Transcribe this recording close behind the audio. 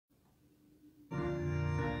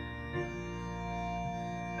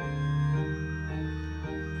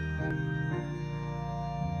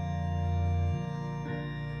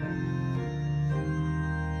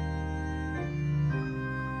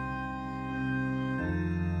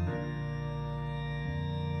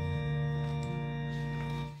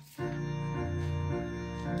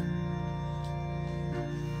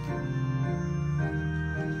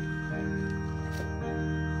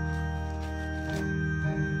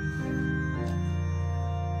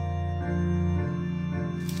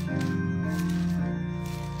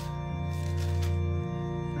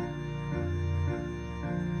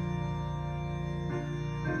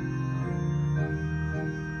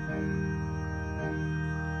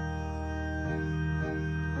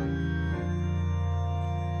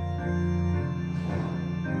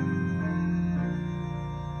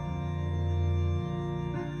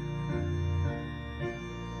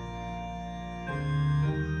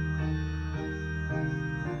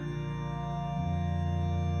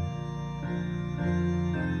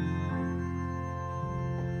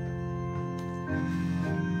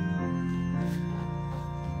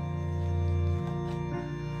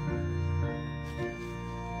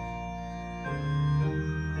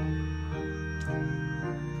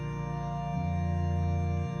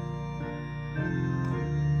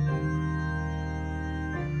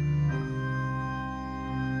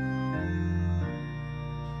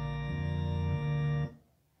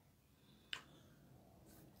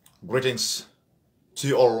Greetings to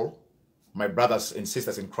you all, my brothers and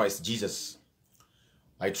sisters in Christ Jesus.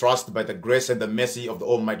 I trust by the grace and the mercy of the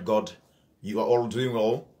Almighty God, you are all doing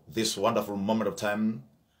well this wonderful moment of time.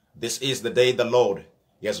 This is the day the Lord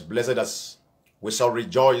has blessed us. We shall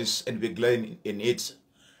rejoice and be glad in it.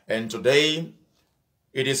 And today,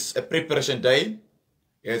 it is a preparation day.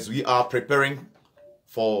 As we are preparing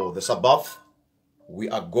for the Sabbath, we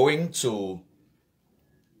are going to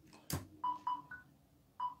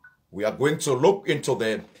look into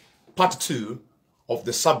the part 2 of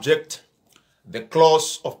the subject, the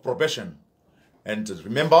clause of probation. And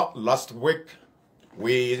remember, last week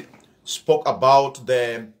we spoke about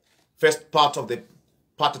the first part of the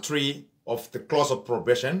part 3 of the clause of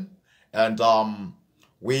probation, and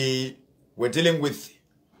we were dealing with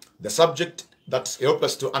the subject that helped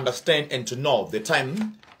us to understand and to know the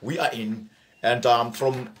time we are in. And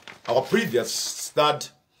from our previous study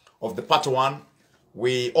of the part 1,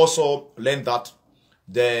 we also learned that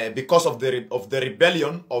because of the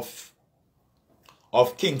rebellion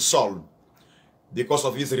of King Saul, because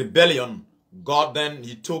of his rebellion, God then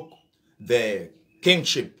he took the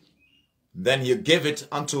kingship, then he gave it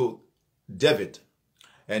unto David.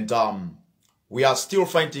 And we are still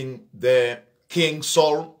finding the King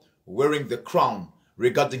Saul wearing the crown,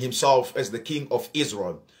 regarding himself as the king of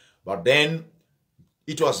Israel. But then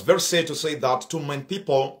it was very sad to say that to many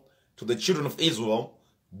people, to the children of Israel,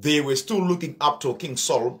 they were still looking up to King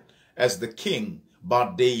Saul as the king,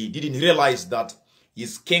 but they didn't realize that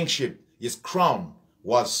his kingship, his crown,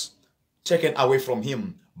 was taken away from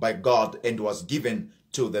him by God and was given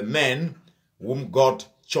to the man whom God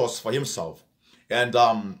chose for himself. And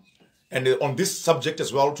on this subject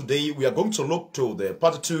as well, today we are going to look to the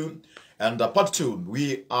part 2. And part 2,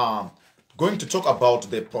 we are going to talk about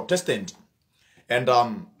the Protestant. And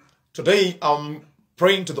today I'm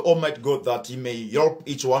praying to the Almighty God that He may help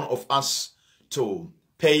each one of us to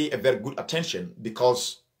pay a very good attention,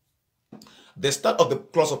 because the start of the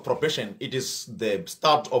clause of probation, it is the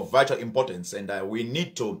start of vital importance, and we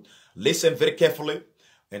need to listen very carefully,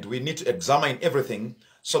 and we need to examine everything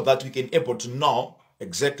so that we can able to know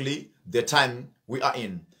exactly the time we are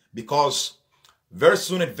in. Because very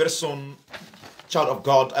soon, child of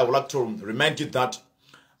God, I would like to remind you that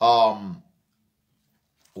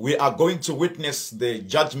we are going to witness the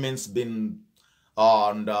judgments being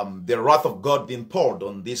and the wrath of God being poured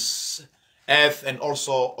on this earth and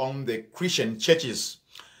also on the Christian churches.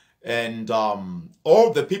 And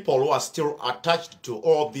all the people who are still attached to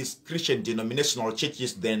all these Christian denominational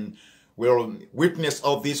churches then will witness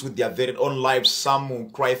all this with their very own lives. Some will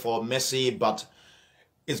cry for mercy, but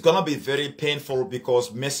it's going to be very painful,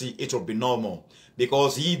 because mercy, it will be normal.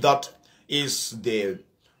 Because he that is the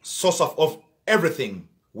source of everything,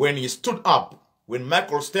 when he stood up, when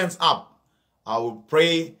Michael stands up, I will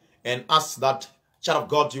pray and ask that, child of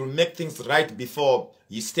God, you will make things right before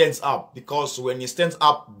he stands up. Because when he stands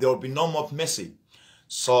up, there will be no more mercy.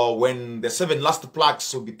 So when the 7 last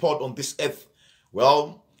plagues will be poured on this earth,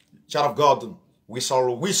 well, child of God, we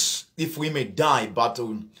shall wish if we may die, but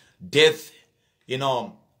death, it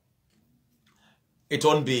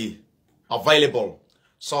won't be available.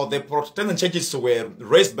 So the Protestant churches were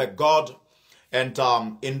raised by God and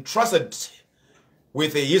entrusted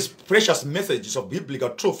with his precious messages of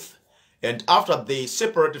biblical truth. And after they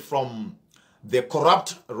separated from the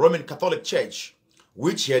corrupt Roman Catholic Church,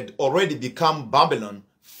 which had already become Babylon,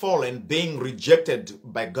 fallen, being rejected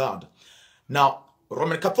by God. Now,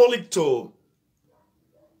 Roman Catholic, to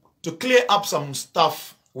clear up some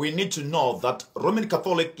stuff, we need to know that Roman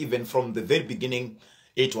Catholic, even from the very beginning,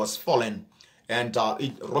 it was fallen. And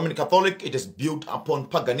Roman Catholic, it is built upon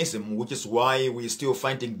paganism, which is why we're still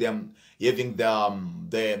finding them having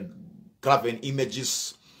the graven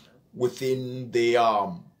images within the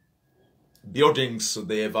buildings.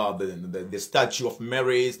 They have the statue of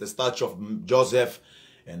Mary, the statue of Joseph,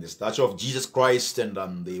 and the statue of Jesus Christ.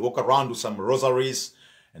 And they walk around with some rosaries.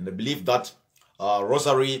 And they believe that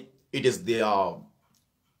rosary, it is their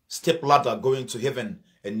step ladder going to heaven.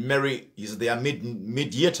 And Mary is their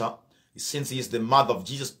mediator, since he is the mother of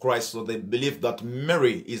Jesus Christ. So they believe that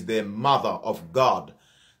Mary is the mother of God.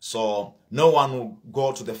 So no one will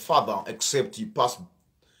go to the Father except he pass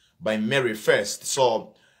by Mary first.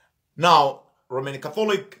 So now Roman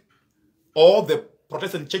Catholic, all the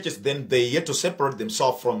Protestant churches, then they had to separate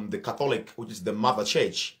themselves from the Catholic, which is the mother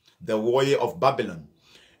church, the way of Babylon.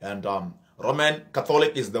 And Roman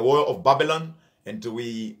Catholic is the way of Babylon. And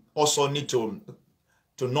we also need to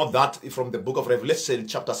know that from the book of Revelation,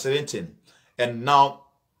 chapter 17. And now,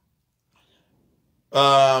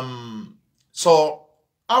 so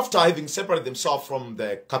after having separated themselves from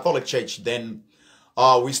the Catholic Church, then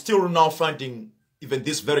we still now finding even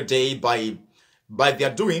this very day by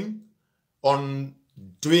their doing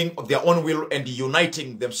of their own will and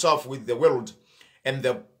uniting themselves with the world. And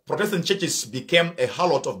the Protestant churches became a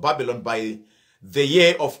harlot of Babylon by the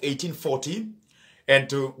year of 1840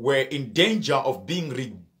 and were in danger of being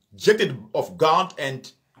rejected of God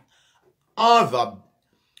and other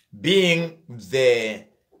being the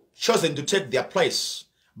chosen to take their place.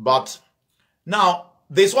 But now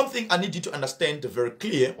there's one thing I need you to understand very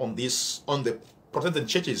clear on this, on the Protestant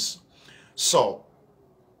churches. So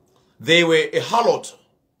they were a harlot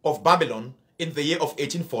of Babylon in the year of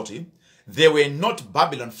 1840. They were not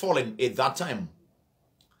Babylon fallen at that time.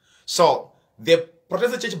 So the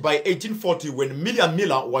Protestant church by 1840, when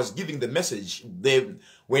Miller was giving the message, they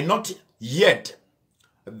were not yet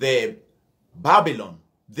the Babylon.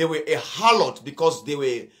 They were a harlot because they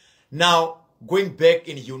were now going back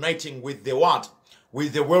and uniting with the what?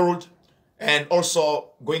 With the world, and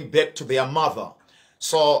also going back to their mother.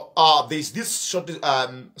 So there's this short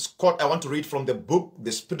quote I want to read from the book,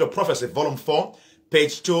 The Spirit of Prophecy, Volume 4,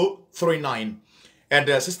 page 239.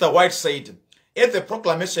 And Sister White said, at the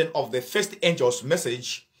proclamation of the first angel's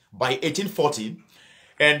message by 1840,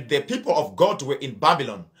 and the people of God were in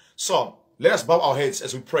Babylon. So let us bow our heads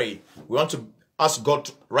as we pray. We want to ask God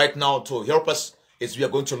right now to help us as we are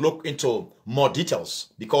going to look into more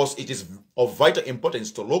details, because it is of vital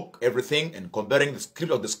importance to look everything and comparing the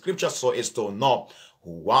script of the scripture so as to know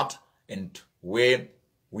what and where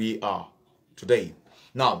we are today.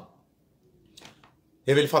 Now,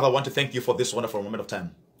 Heavenly Father, I want to thank you for this wonderful moment of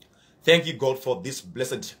time. Thank you, God, for this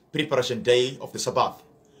blessed preparation day of the Sabbath.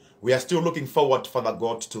 We are still looking forward, Father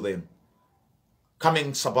God, to the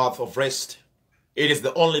coming Sabbath of rest. It is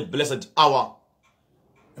the only blessed hour,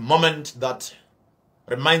 a moment that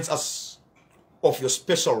reminds us of your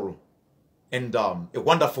special and a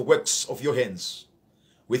wonderful works of your hands.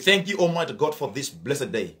 We thank you, Almighty God, for this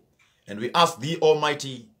blessed day. And we ask thee,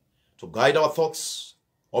 Almighty, to guide our thoughts,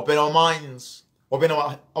 open our minds, open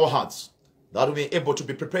our hearts, that we may be able to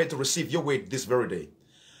be prepared to receive your word this very day.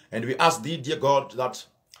 And we ask thee, dear God, that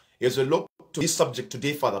as we look to this subject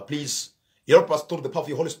today, Father, please help us through the power of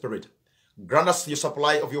your Holy Spirit. Grant us your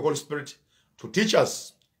supply of your Holy Spirit to teach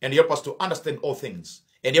us and help us to understand all things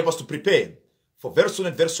and help us to prepare for very soon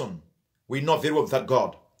and very soon. We know very well that,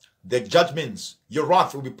 God, the judgments, your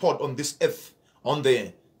wrath will be poured on this earth, on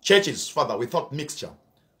the churches, Father, without mixture.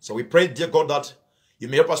 So we pray, dear God, that you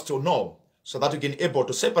may help us to know so that we can be able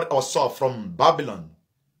to separate ourselves from Babylon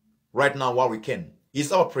right now while we can.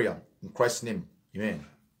 It's our prayer in Christ's name. Amen.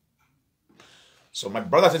 So my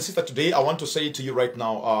brothers and sisters, today I want to say to you right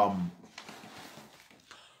now,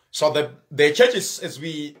 so the churches, as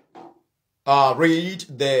we read,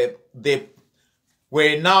 they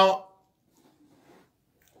were now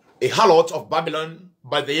a harlot of Babylon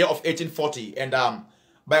by the year of 1840, and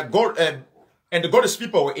by God and the God's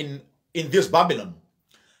people were in this Babylon.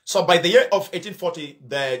 So by the year of 1840,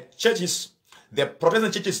 the churches, the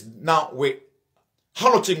Protestant churches now were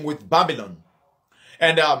harloting with Babylon,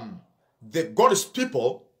 and the God's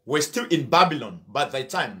people were still in Babylon by that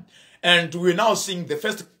time. And we're now seeing the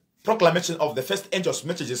first proclamation of the first angel's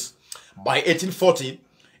messages by 1840.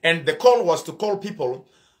 And the call was to call people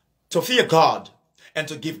to fear God and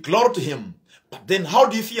to give glory to him. But then how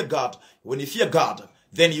do you fear God? When you fear God,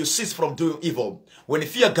 then you cease from doing evil. When you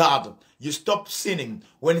fear God, you stop sinning.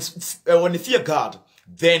 When you fear God,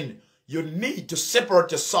 then you need to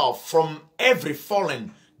separate yourself from every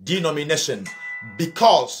fallen denomination,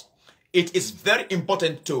 because it is very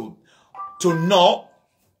important to know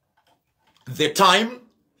the time.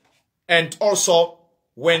 And also,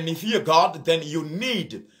 when you fear God, then you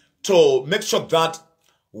need to make sure that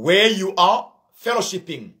where you are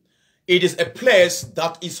fellowshipping, it is a place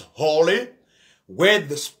that is holy, where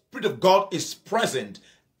the Spirit of God is present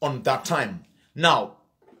on that time. Now,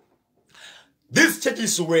 these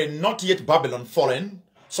churches were not yet Babylon fallen,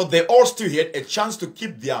 so they all still had a chance to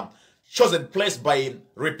keep their chosen place by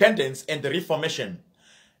repentance and the Reformation.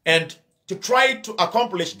 And to try to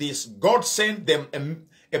accomplish this, God sent them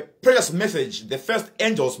a precious message, the first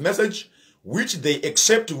angel's message, which they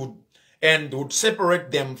accepted and would separate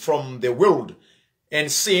them from the world and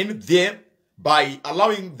sin there by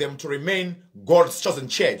allowing them to remain God's chosen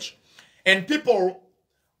church. And people,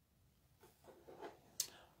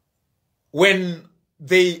 when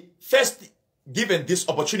they first given this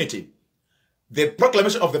opportunity, the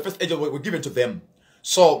proclamation of the first angel were given to them.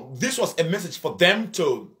 So this was a message for them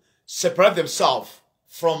to separate themselves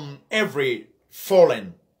from every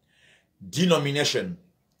fallen denomination.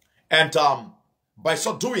 And by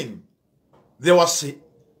so doing, there was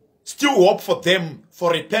still hope for them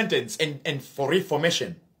for repentance and for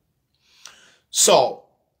reformation. So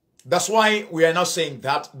that's why we are now saying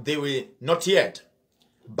that they were not yet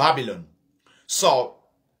Babylon. So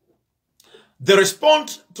the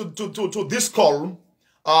response to this call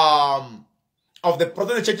of the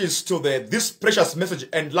Protestant churches to this precious message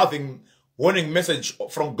and loving warning message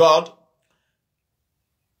from God,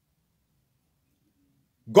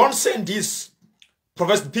 God sent his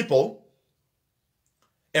professed people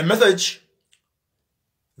a message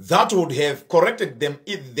that would have corrected them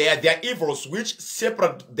in their evils, which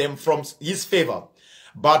separate them from his favor.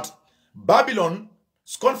 But Babylon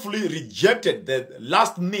scornfully rejected the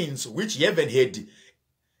last means which heaven had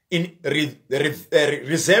in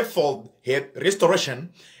reserved for her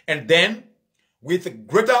restoration, and then with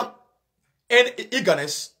greater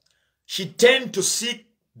eagerness she turned to seek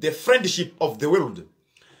the friendship of the world.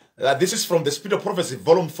 This is from the Spirit of Prophecy,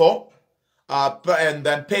 volume 4, and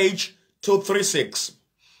then page 236.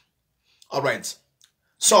 All right.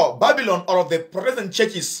 So Babylon, or the Protestant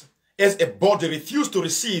churches as a body, refused to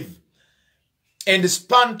receive and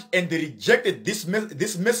spurned and rejected this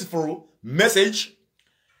merciful message,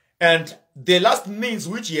 and the last means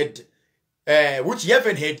which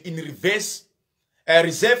heaven had in reverse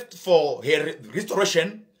reserved for her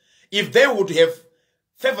restoration. If they would have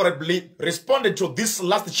favorably responded to this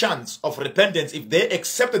last chance of repentance, if they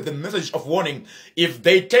accepted the message of warning, if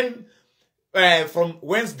they turn from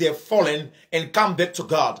whence they have fallen and come back to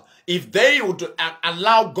God, if they would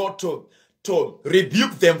allow God to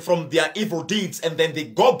rebuke them from their evil deeds, and then they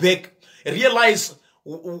go back, realize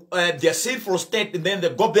their sinful state, and then they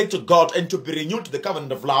go back to God and to be renewed to the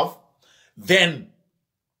covenant of love, then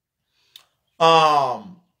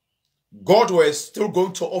God was still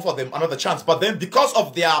going to offer them another chance. But then because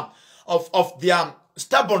of their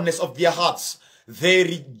stubbornness of their hearts, they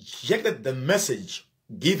rejected the message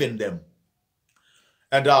given them.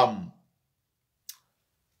 And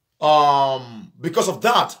because of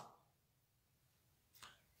that,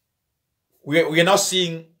 we are now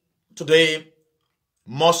seeing today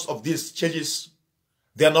most of these churches,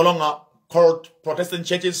 they are no longer called Protestant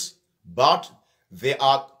churches, but they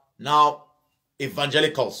are now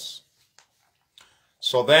evangelicals.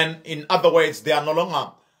 So then, in other words, they are no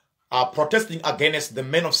longer protesting against the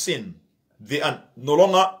men of sin. They are no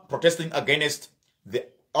longer protesting against the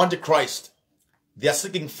Antichrist. They are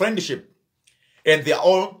seeking friendship, and they are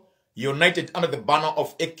all united under the banner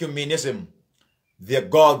of ecumenism, the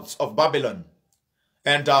gods of Babylon.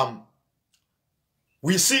 And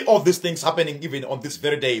we see all these things happening even on this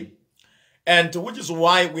very day, and which is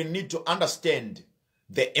why we need to understand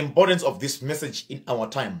the importance of this message in our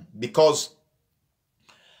time, because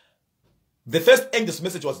the first angel's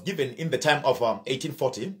message was given in the time of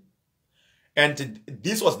 1840, and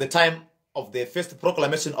this was the time of the first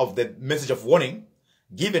proclamation of the message of warning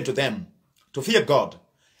given to them to fear God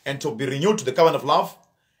and to be renewed to the covenant of love.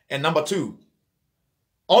 And number two,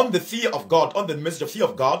 on the fear of God, on the message of fear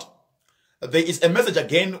of God, there is a message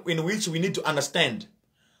again in which we need to understand.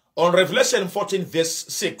 On Revelation 14 verse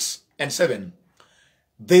 6 and 7,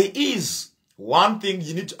 there is one thing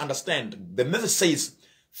you need to understand. The message says,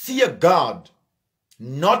 fear God,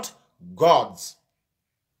 not gods.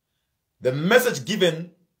 The message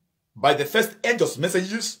given by the first angel's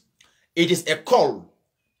messages, it is a call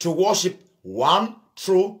to worship one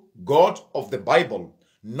true God of the Bible,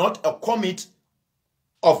 not a commit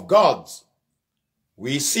of gods.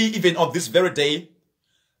 We see even on this very day,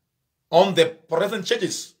 on the present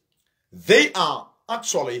churches, they are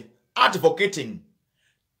actually advocating,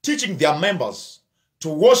 teaching their members to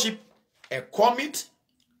worship a commit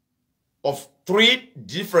of three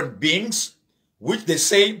different beings, which they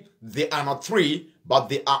say they are not three, but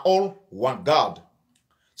they are all one God.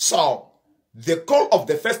 So, the call of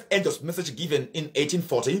the first angel's message given in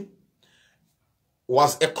 1840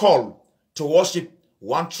 was a call to worship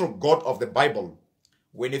one true God of the Bible.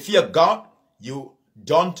 When you fear God, you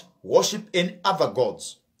don't worship any other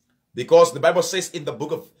gods. Because the Bible says in the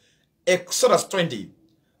book of Exodus 20,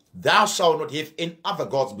 thou shalt not have any other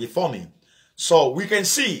gods before me. So we can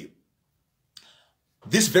see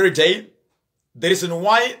this very day, the reason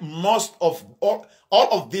why most of all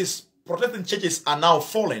of these Protestant churches are now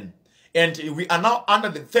fallen, and we are now under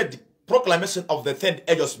the third proclamation of the third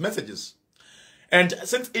angel's messages. And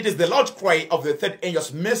since it is the loud cry of the third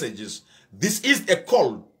angel's messages, this is a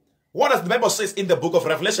call. What does the Bible says in the book of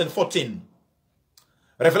Revelation 14?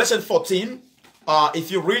 Revelation 14,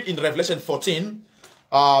 if you read in Revelation 14,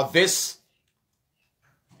 all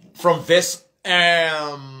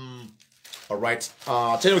right,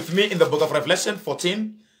 turn with me in the book of Revelation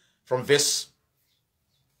 14, from verse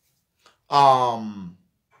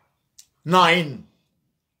 9.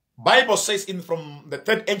 Bible says in from the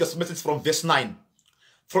third angel's message from verse 9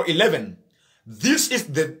 through 11. This is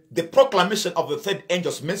the proclamation of the third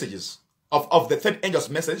angel's messages, of the third angel's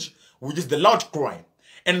message, which is the loud cry.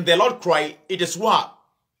 And the loud cry, it is what?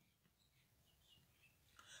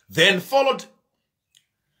 Then followed,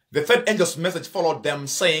 the third angel's message followed them,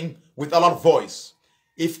 saying with a loud voice,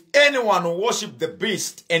 if anyone worship the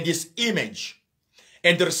beast and his image,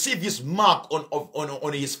 and receive his mark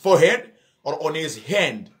on his forehead or on his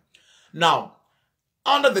hand. Now,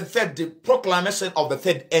 under the third proclamation of the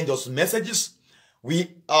third angel's messages,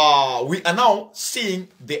 we are now seeing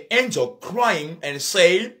the angel crying and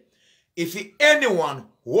saying, if anyone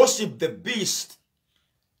worship the beast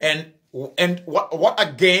and what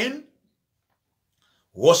again?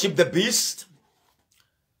 Worship the beast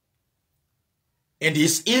and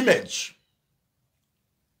his image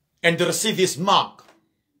and receive his mark.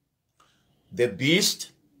 The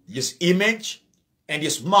beast, his image, and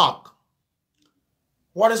his mark.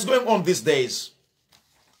 What is going on these days?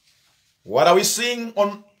 What are we seeing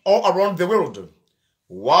all around the world?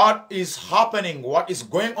 What is happening? What is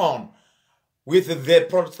going on with the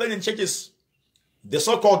Protestant churches, the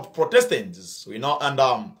so-called Protestants? You know, and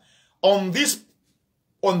on this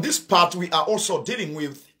part, we are also dealing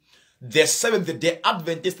with the Seventh-day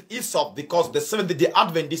Adventist itself, because the Seventh-day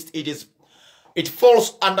Adventist, it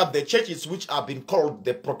falls under the churches which are being called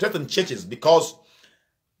the Protestant churches, because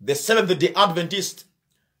the Seventh-day Adventist,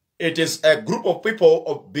 it is a group of people,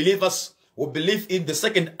 of believers who believe in the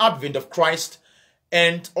second advent of Christ,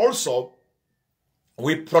 and also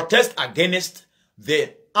we protest against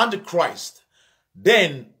the Antichrist.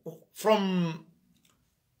 Then, from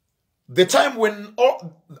the time when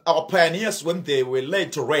all our pioneers, when they were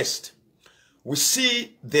laid to rest, we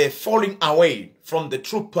see the falling away from the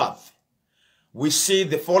true path. We see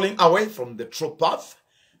the falling away from the true path,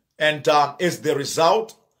 and as the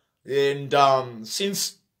result, and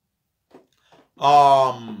since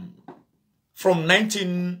from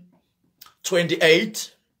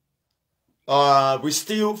 1928, we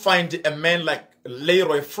still find a man like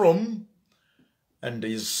Leroy Fromm and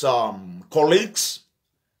his colleagues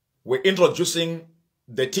were introducing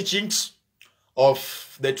the teachings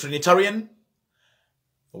of the Trinitarian,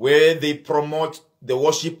 where they promote the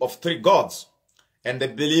worship of three gods. And they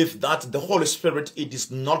believe that the Holy Spirit, it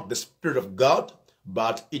is not the Spirit of God,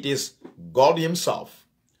 but it is God himself.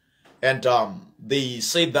 And they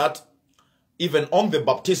say that even on the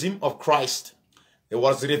baptism of Christ, it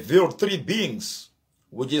was revealed three beings,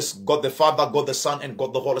 which is God the Father, God the Son, and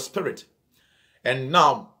God the Holy Spirit. And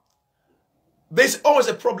now, there's always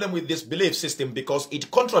a problem with this belief system because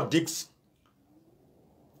it contradicts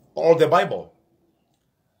all the Bible.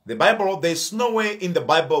 The Bible, there's no way in the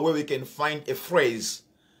Bible where we can find a phrase,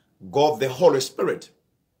 God the Holy Spirit.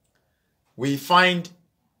 We find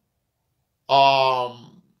more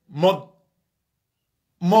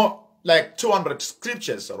like 200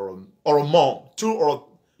 scriptures or more,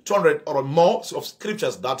 200 or more of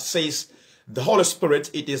scriptures that says the Holy Spirit,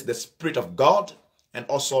 it is the Spirit of God and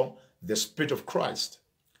also the Spirit of Christ.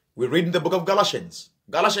 We read in the book of Galatians.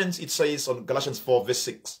 Galatians, it says on Galatians 4 verse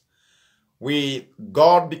 6,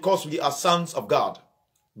 because we are sons of God,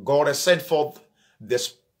 God has sent forth the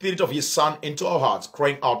Spirit of his Son into our hearts,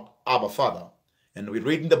 crying out, Abba, Father. And we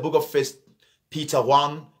read in the book of 1 Peter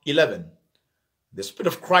 1:11, the Spirit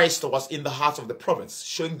of Christ was in the hearts of the prophets,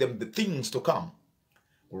 showing them the things to come.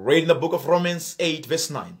 We read in the book of Romans 8 verse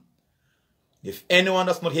 9, if anyone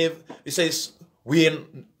does not have, it says, we are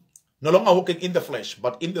no longer walking in the flesh,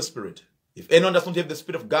 but in the Spirit. If anyone does not have the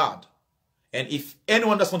Spirit of God, and if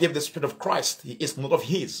anyone does not have the Spirit of Christ, he is not of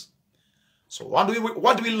his. So what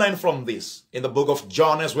do we learn from this? In the book of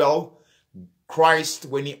John as well, Christ,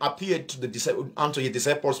 when he appeared to unto his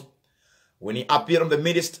disciples, when he appeared in the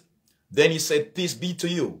midst, then he said, peace be to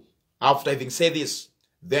you. After having said this,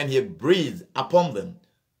 then he breathed upon them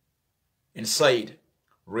and said,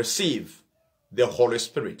 receive the Holy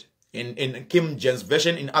Spirit. In King James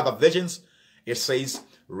Version, in other versions, it says,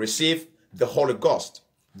 receive the Holy Ghost.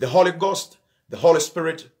 The Holy Ghost, the Holy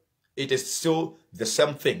Spirit, it is still the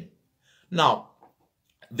same thing. Now,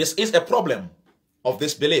 this is a problem of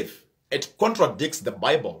this belief. It contradicts the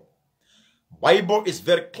Bible. Bible is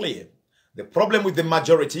very clear. The problem with the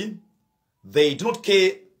majority, they do not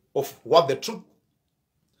care of what the truth.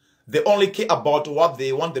 They only care about what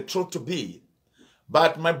they want the truth to be.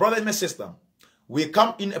 But my brother and my sister, we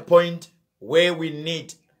come in a point where we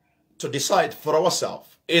need to decide for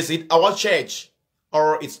ourselves. Is it our church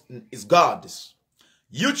or it's God's?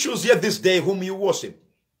 You choose here this day whom you worship.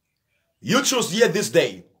 You choose here this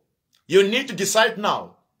day. You need to decide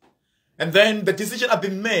now. And then the decision has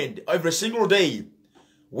been made every single day,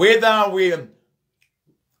 whether we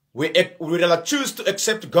either choose to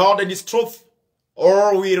accept God and His truth,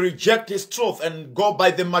 or we reject His truth and go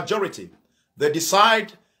by the majority. They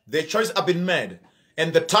decide, the choice has been made,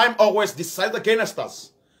 and the time always decides against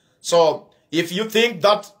us. So if you think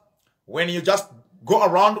that when you just go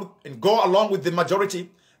around and go along with the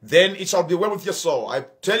majority, then it shall be well with your soul. I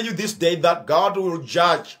tell you this day that God will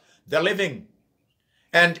judge the living,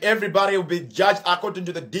 and everybody will be judged according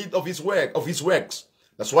to the deed of His works.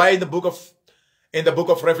 That's why in the book of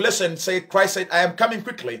Revelation, Christ said, I am coming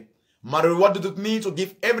quickly. My reward is with me to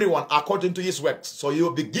give everyone according to his works. So you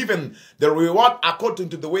will be given the reward according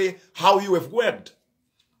to the way how you have worked.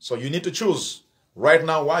 So you need to choose right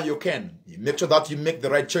now while you can. Make sure that you make the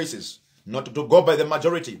right choices, not to go by the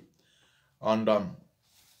majority. And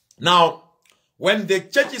now, when the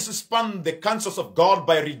churches spun the counsels of God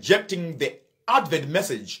by rejecting the Advent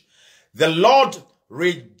message, the Lord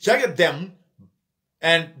rejected them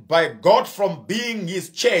and by God from being His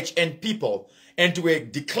church and people, and were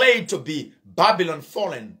declared to be Babylon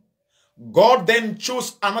fallen. God then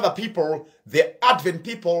chose another people, the Advent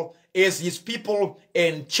people, as His people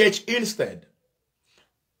and church instead.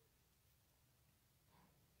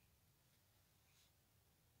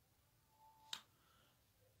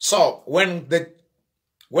 So when the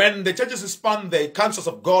churches spun the counsels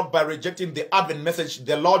of God by rejecting the Advent message,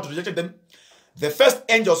 the Lord rejected them. The first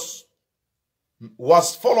angels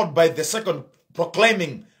was followed by the second,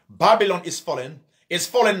 proclaiming, Babylon is fallen,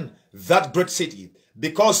 that great city,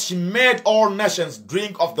 because she made all nations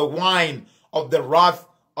drink of the wine of the wrath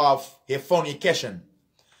of her fornication.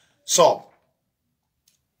 So,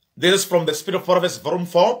 this is from the Spirit of Prophets, volume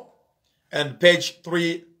 4, and page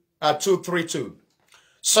 232.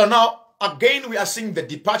 So now, again, we are seeing the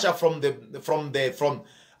departure from the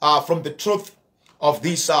truth of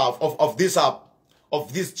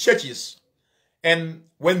these churches. And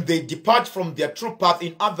when they depart from their true path,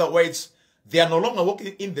 in other words, they are no longer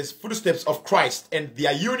walking in the footsteps of Christ, and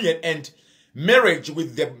their union and marriage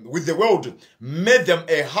with the world made them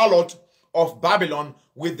a harlot of Babylon.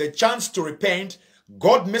 With the chance to repent,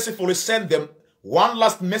 God mercifully sent them one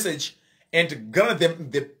last message and granted them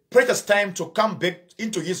the precious time to come back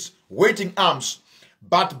into His waiting arms.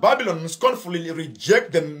 But Babylon scornfully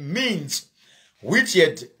rejected the means which He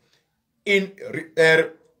had in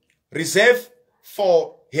reserve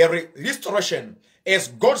for her restoration as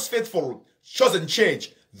God's faithful chosen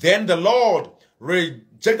church. Then the Lord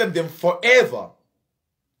rejected them forever.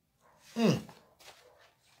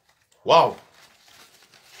 Wow.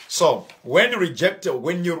 So when you reject,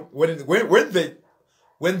 when the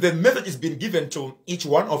message is being given to each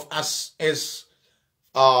one of us, as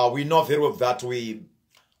we know very well that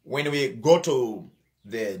when we go to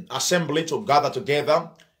the assembly to gather together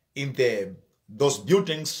in those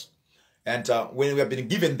buildings, and when we have been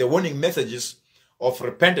given the warning messages of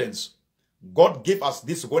repentance, God gave us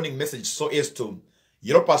this warning message so as to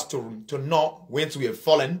help us to know when we have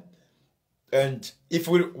fallen. And if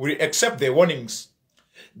we accept the warnings,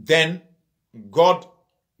 then God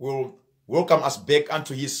will welcome us back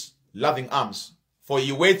unto His loving arms. For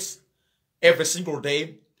He waits every single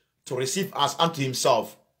day to receive us unto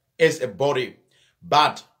Himself as a body.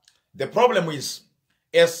 But the problem is,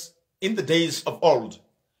 as in the days of old,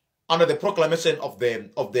 under the proclamation of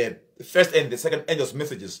the first and the second angels'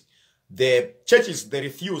 messages, the churches, they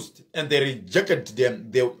refused and they rejected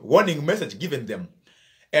the warning message given them.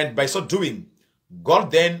 And by so doing, God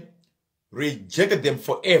then rejected them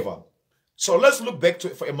forever. So let's look back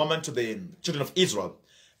for a moment to the children of Israel.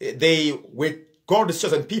 They were God's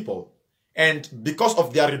chosen people, and because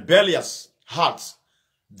of their rebellious hearts,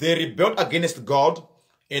 they rebelled against God.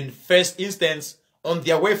 In first instance, on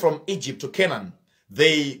their way from Egypt to Canaan,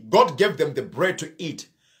 God gave them the bread to eat,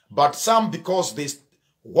 but some, because they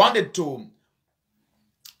wanted to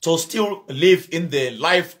still live in the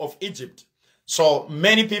life of Egypt. So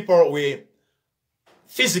many people were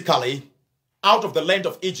physically out of the land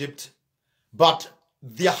of Egypt, but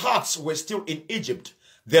their hearts were still in Egypt.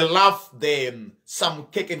 They loved some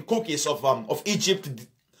cake and cookies of Egypt,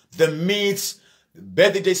 the meats, the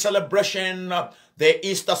birthday celebration, the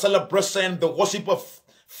Easter celebration, the worship of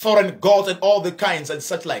foreign gods and all the kinds and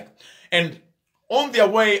such like. And on their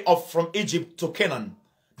way from Egypt to Canaan,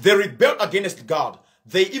 they rebelled against God.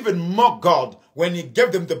 They even mocked God when He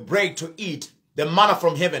gave them the bread to eat, the manna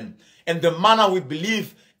from heaven. And the manna, we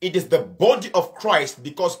believe, it is the body of Christ,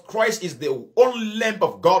 because Christ is the only Lamb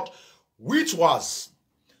of God which was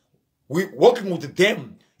walking with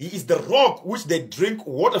them. He is the rock which they drink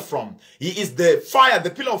water from. He is the fire, the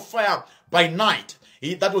pillar of fire by night.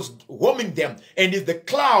 that was warming them, and is the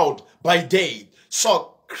cloud by day.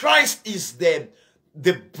 So Christ is the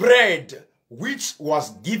bread which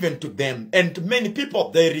was given to them. And many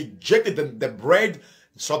people, they rejected the bread.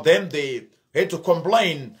 So then they had to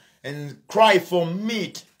complain and cry for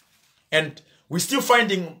meat. And we're still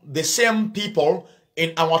finding the same people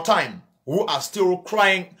in our time who are still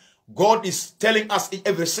crying. God is telling us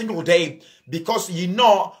every single day, because you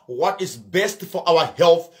know what is best for our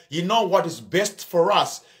health. You know what is best for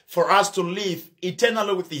us to live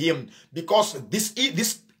eternally with him. Because this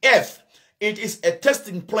earth, it is a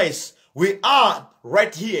testing place. We are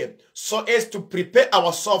right here so as to prepare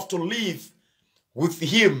ourselves to live with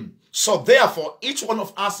him. So therefore, each one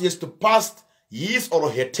of us has to pass his or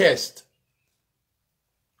her test.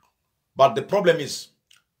 But the problem is,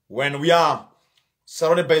 when we are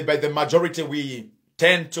surrounded by the majority, we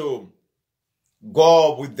tend to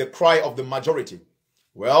go with the cry of the majority.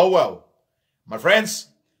 Well, my friends,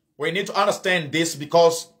 we need to understand this,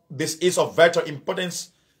 because this is of vital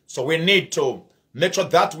importance. So we need to make sure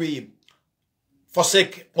that we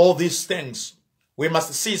forsake all these things. We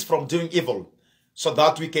must cease from doing evil, so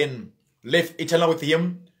that we can live eternally with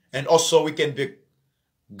him, and also we can be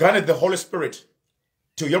granted the Holy Spirit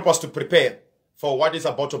to help us to prepare for what is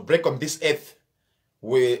about to break on this earth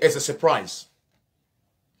as a surprise.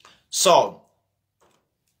 So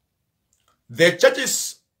the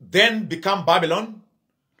churches then become Babylon,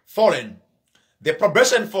 fallen. The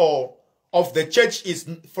probation of the church is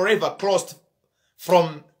forever closed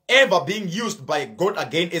from ever being used by God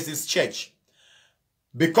again as his church.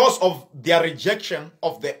 Because of their rejection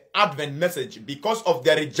of the Advent message, because of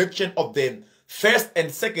their rejection of the first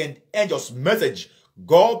and second angels' message,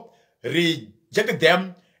 God rejected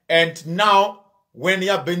them. And now, when you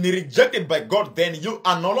have been rejected by God, then you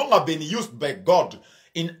are no longer being used by God.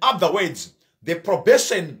 In other words, the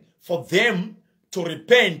probation for them to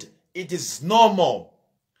repent, it is no more.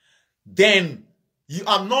 Then you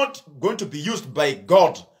are not going to be used by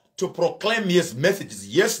God to proclaim his messages.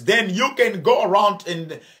 Yes, then you can go around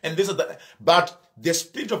and this and that, but the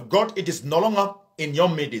Spirit of God, it is no longer in your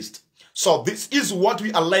midst. So this is what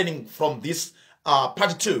we are learning from this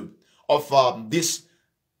part 2 of this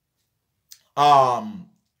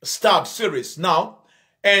start series now.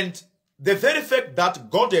 And the very fact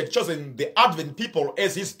that God had chosen the Advent people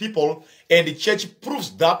as his people and the church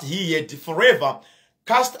proves that he had forever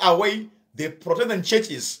cast away the Protestant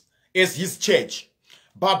churches as his church.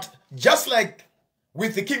 But just like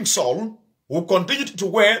with the King Saul, who continued to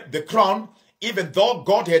wear the crown even though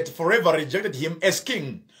God had forever rejected him as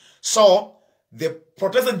king, so the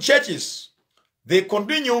Protestant churches, they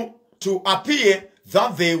continue to appear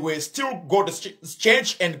that they were still God's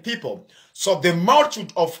church and people. So the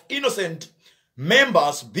multitude of innocent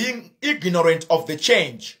members, being ignorant of the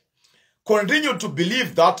change, continued to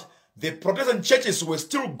believe that the Protestant churches were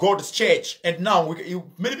still God's church. And now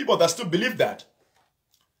many people that still believe that.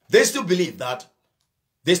 They still believe that.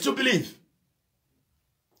 They still believe.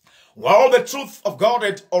 While the truth of God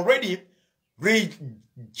had already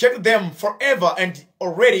rejected them forever and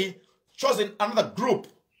already chosen another group.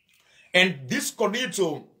 And this continued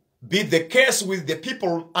to be the case with the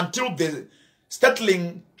people until the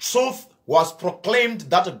startling truth was proclaimed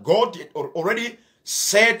that God had already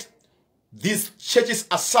set these churches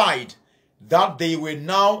aside, that they were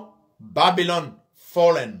now Babylon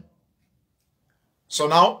fallen. So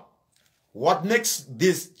now, what makes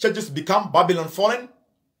these churches become Babylon fallen?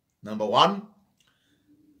 Number one,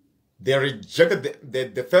 they rejected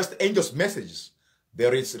the first angel's messages. They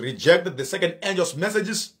rejected the second angel's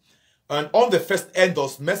messages. And on the first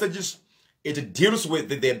angel's messages, it deals with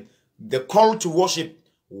the call to worship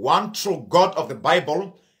one true God of the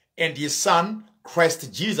Bible and his Son,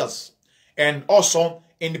 Christ Jesus. And also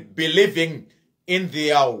in believing in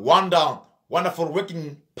their wonderful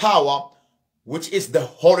working power, which is the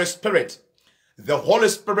Holy Spirit. The Holy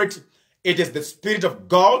Spirit, it is the Spirit of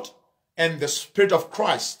God and the Spirit of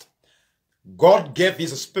Christ. God gave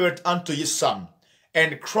his Spirit unto his Son.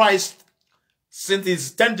 And Christ, since he's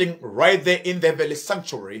standing right there in the heavenly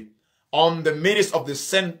sanctuary, on the midst of the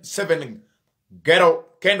 7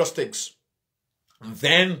 candlesticks,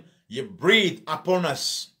 then he breathed upon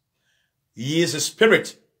us. He is a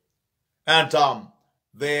Spirit. And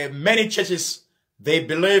the many churches, they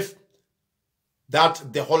believe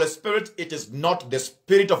that the Holy Spirit, it is not the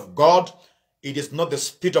Spirit of God. It is not the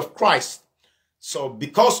Spirit of Christ. So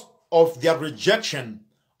because of their rejection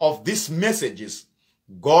of these messages,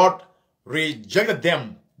 God rejected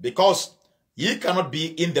them, because he cannot be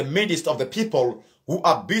in the midst of the people who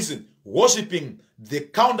are busy worshiping the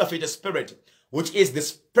counterfeit spirit, which is the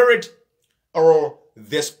spirit or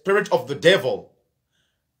the spirit of the devil.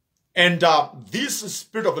 And this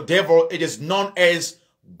spirit of the devil, it is known as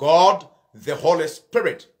God, the Holy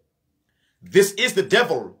Spirit. This is the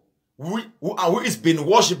devil who is being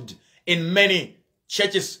worshipped in many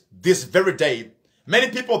churches this very day.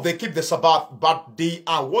 Many people, they keep the Sabbath, but they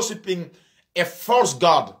are worshiping a false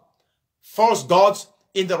God, false gods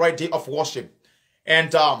in the right day of worship.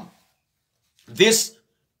 And this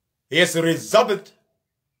has resulted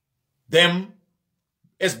them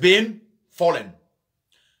as being fallen.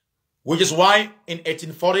 Which is why in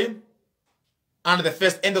 1840, under the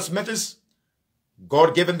first Angels Methods,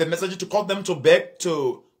 God gave them the message to call them to beg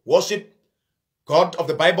to worship God of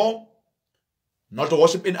the Bible, not to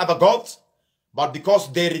worship in other gods, but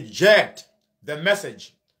because they reject the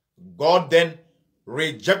message, God then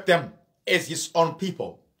reject them as his own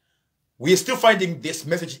people. We are still finding this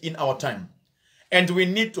message in our time, and we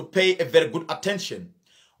need to pay a very good attention.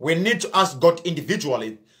 We need to ask God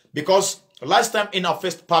individually, because last time in our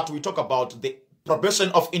first part, we talked about the probation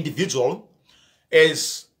of individual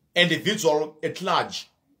as individual at large.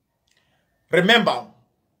 Remember,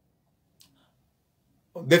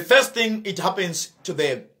 the first thing it happens to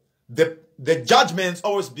the judgments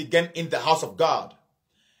always begin in the house of God.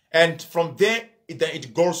 And from there,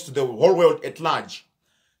 it goes to the whole world at large.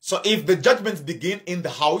 So if the judgments begin in the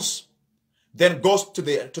house, then goes to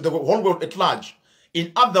the whole world at large.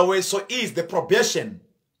 In other ways, so is the probation.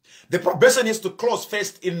 The probation is to close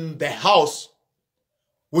first in the house,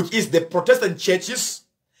 which is the Protestant churches.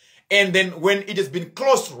 And then when it has been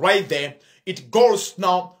closed right there, it goes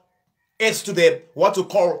now as to the what we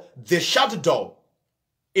call the shut door.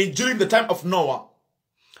 During the time of Noah,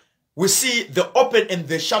 we see the open and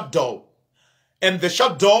the shut door. And the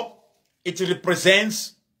shut door, it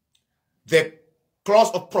represents the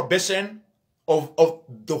clause of probation of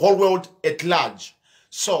the whole world at large.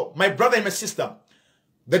 So, my brother and my sister,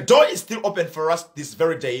 the door is still open for us this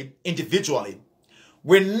very day, individually.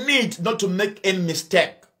 We need not to make any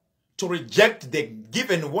mistake to reject the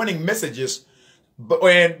given warning messages,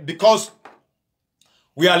 because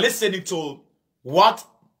we are listening to what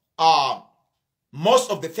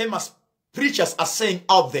most of the famous preachers are saying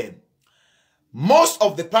out there. Most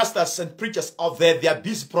of the pastors and preachers out there, they are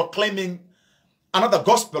busy proclaiming another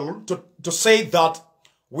gospel to say that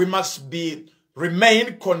we must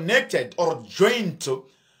remain connected or joined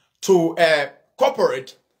to a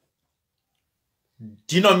corporate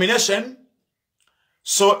denomination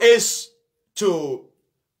so as to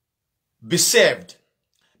be saved.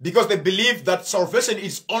 Because they believe that salvation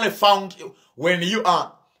is only found when you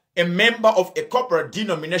are a member of a corporate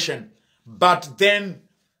denomination. But then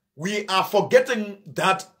we are forgetting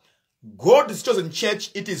that God's chosen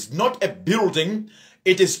church, it is not a building,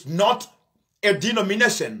 it is not a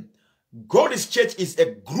denomination. God's church is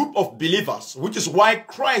a group of believers, which is why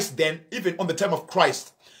Christ then, even on the time of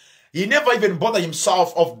Christ, he never even bothered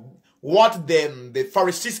himself of what the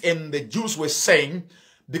Pharisees and the Jews were saying,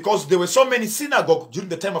 because there were so many synagogues during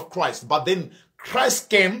the time of Christ. But then Christ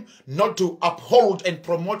came not to uphold and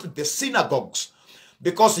promote the synagogues,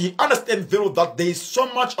 because he understands very well that there is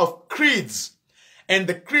so much of creeds, and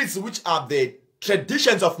the creeds which are the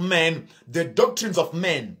traditions of men, the doctrines of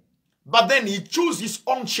men. But then he chose his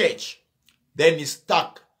own church. Then he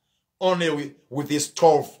stuck only with his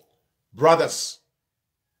 12 brothers.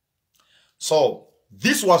 So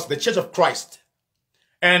this was the church of Christ.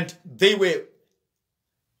 And they were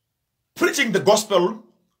preaching the gospel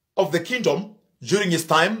of the kingdom during his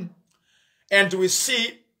time. And we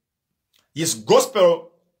see his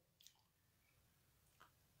gospel,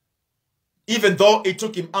 even though it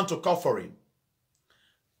took him unto Calvary.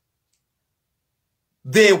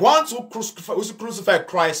 The ones who crucified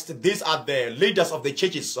Christ, these are the leaders of the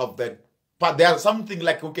churches of the, they are something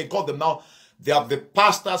like we can call them now. They are the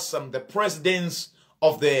pastors and the presidents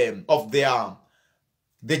of the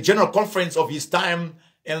general conference of his time,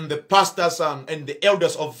 and the pastors and the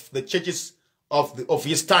elders of the churches of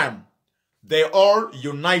his time. They all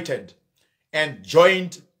united and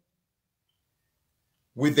joined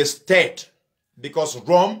with the state, because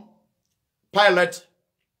Rome, Pilate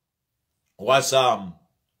was a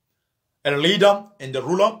leader and the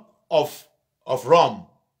ruler of Rome.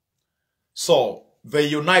 So they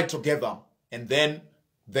unite together, and then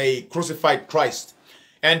they crucified Christ.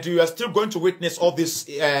 And we are still going to witness all these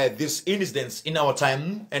incidents in our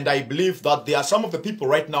time. And I believe that there are some of the people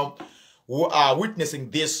right now who are witnessing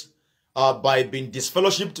this by being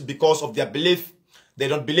disfellowshipped because of their belief. They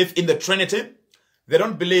don't believe in the Trinity. They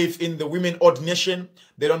don't believe in the women ordination.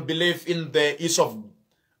 They don't believe in the use of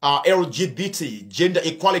LGBT, gender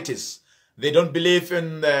equalities. They don't believe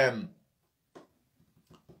in the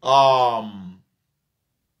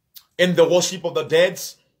worship of the dead.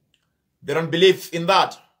 They don't believe in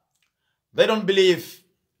that. They don't believe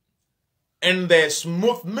in the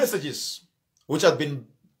smooth messages, which have been,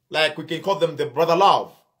 like we can call them the brother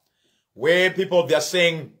love, where people, they are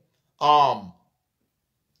saying,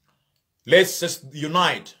 let's just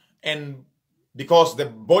unite. And because the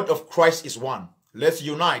body of Christ is one, let's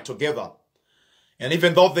unite together. And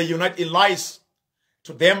even though they unite in lies,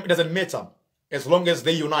 to them it doesn't matter as long as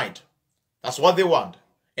they unite. That's what they want.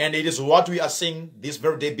 And it is what we are seeing this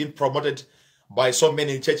very day being promoted by so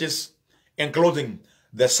many churches, including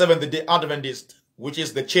the Seventh-day Adventist, which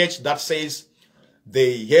is the church that says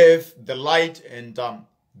they have the light. And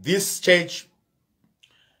this church,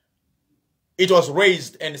 it was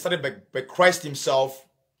raised and started by Christ himself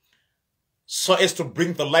so as to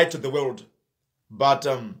bring the light to the world. But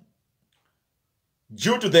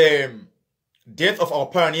due to the death of our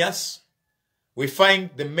pioneers, we find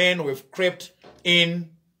the men who have crept in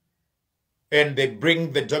and they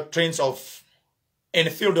bring the doctrines of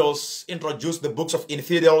infidels, introduce the books of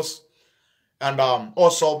infidels, and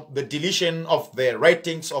also the deletion of the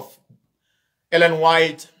writings of Ellen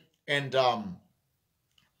White, and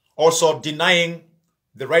also denying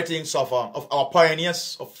the writings of our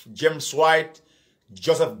pioneers, of James White,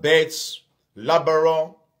 Joseph Bates,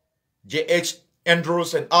 Labrador, J.H.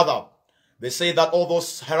 Andrews, and other. They say that all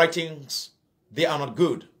those writings, they are not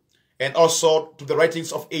good. And also to the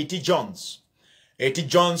writings of A.T. Jones. A.T.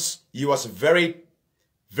 Jones, he was very,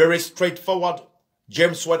 very straightforward.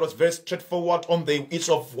 James White was very straightforward on the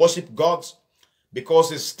issue of worship gods,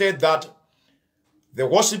 because he stated that the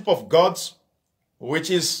worship of gods, which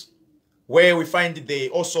is where we find the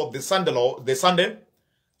Sunday law, the Sunday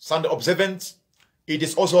observance, it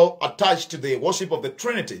is also attached to the worship of the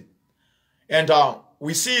Trinity. And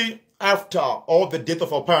we see after all the death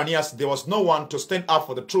of our pioneers, there was no one to stand up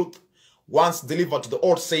for the truth once delivered to the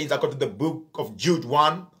old saints, according to the book of Jude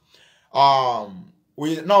 1.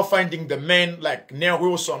 We're now finding the men like Neil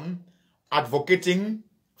Wilson advocating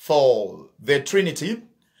for the Trinity.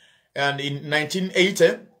 And in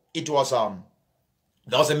 1980, it was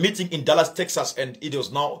there was a meeting in Dallas, Texas, and it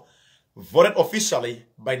was now voted officially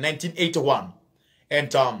by 1981.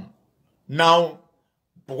 And now,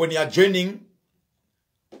 when you are joining,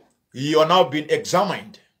 you are now being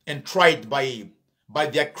examined and tried by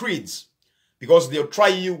their creeds, because they'll try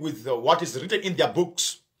you with what is written in their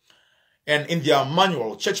books and in their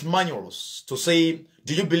manual, church manuals, to say,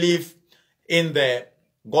 do you believe in the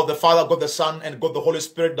God the Father, God the Son, and God the Holy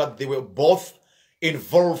Spirit, that they were both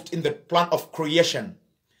involved in the plan of creation?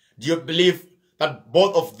 Do you believe that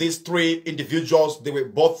both of these three individuals, they were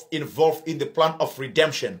both involved in the plan of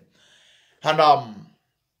redemption? And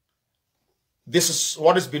this is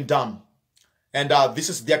what has been done. And this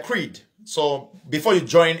is their creed. So before you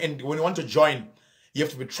join, and when you want to join, you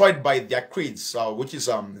have to be tried by their creeds, which is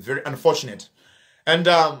very unfortunate. And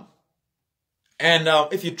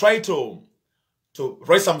if you try to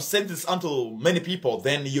write some sentences unto many people,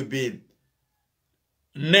 then you'll be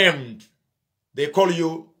named. They call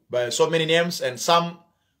you by so many names, and some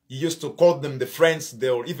you used to call them the friends.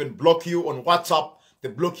 They'll even block you on WhatsApp. They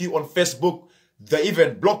block you on Facebook. They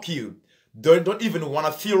even block you. They don't even want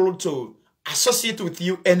to feel to associate with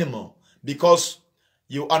you anymore, because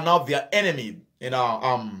you are now their enemy.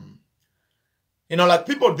 Like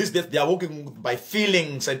people these days, they are working by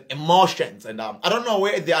feelings and emotions, and I don't know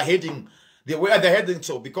where they are heading. Where they're heading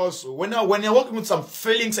to, because when you're working with some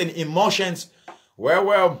feelings and emotions,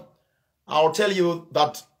 well, I'll tell you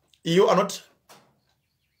that you are not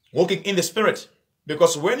working in the spirit.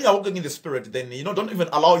 Because when you are working in the spirit, then don't even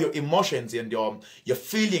allow your emotions and your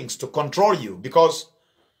feelings to control you. Because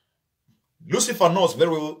Lucifer knows very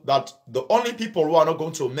well that the only people who are not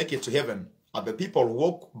going to make it to heaven are the people who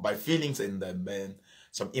walk by feelings and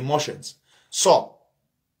some emotions. So,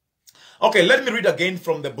 okay, let me read again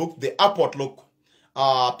from the book, The Upward Look,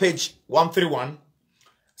 page 131.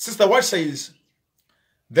 Sister White says,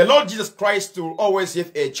 the Lord Jesus Christ will always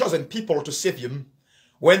have a chosen people to save him.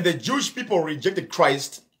 When the Jewish people rejected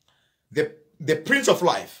Christ, the Prince of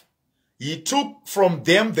Life, he took from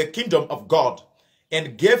them the kingdom of God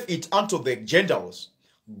and gave it unto the Gentiles.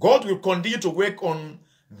 God will continue to work on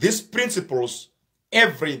these principles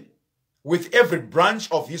with every branch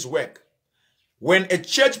of his work. When a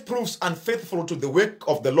church proves unfaithful to the work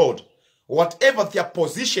of the Lord, whatever their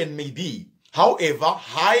position may be, however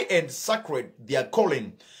high and sacred their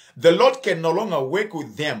calling, the Lord can no longer work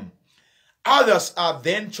with them. Others are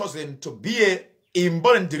then chosen to bear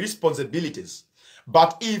important responsibilities.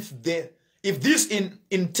 But if these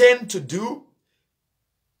intend to do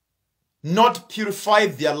not purify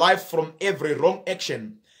their life from every wrong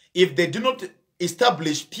action, if they do not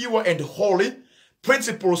establish pure and holy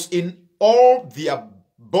principles in all their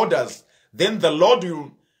borders, then the Lord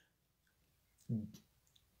will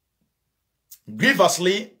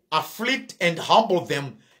grievously afflict and humble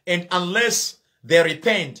them, and unless they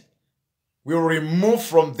repent, will remove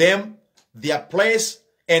from them their place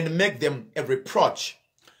and make them a reproach.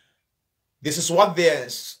 This is what the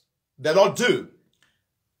Lord do.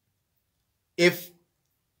 If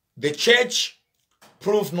the church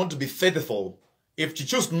proves not to be faithful, if she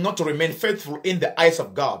chooses not to remain faithful in the eyes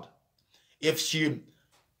of God, if she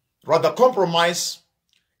rather compromise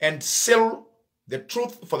and sell the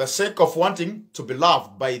truth for the sake of wanting to be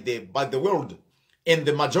loved by the world in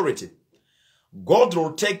the majority, God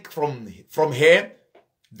will take from her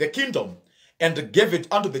the kingdom and give it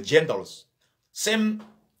unto the Gentiles. Same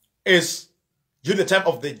as during the time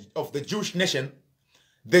of the Jewish nation.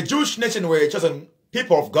 The Jewish nation were chosen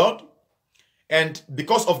people of God, and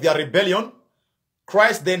because of their rebellion,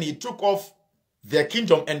 Christ then he took off their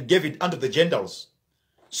kingdom and gave it unto the Gentiles.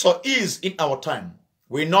 So is in our time.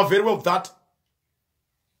 We know very well that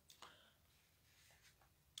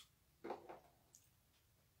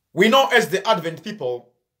we know as the Advent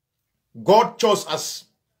people, God chose us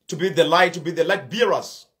to be the light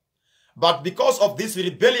bearers. But because of this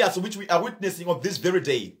rebellion which we are witnessing on this very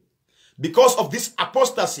day, because of this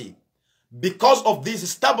apostasy, because of this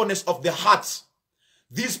stubbornness of the hearts,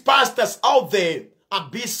 these pastors out there are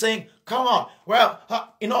busy saying, come on, well,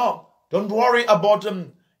 don't worry about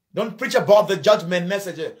them. Don't preach about the judgment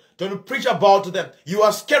message. Don't preach about them. You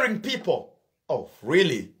are scaring people. Oh,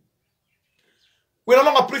 really? We're no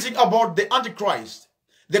longer preaching about the Antichrist.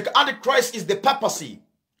 The Antichrist is the papacy.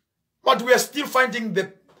 But we are still finding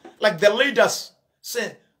the leaders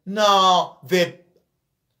say, no, the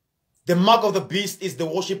mark of the beast is the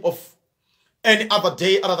worship of any other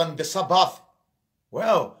day other than the Sabbath.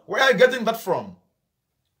 Well, where are you getting that from?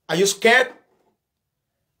 Are you scared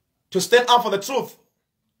to stand up for the truth?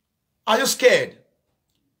 Are you scared?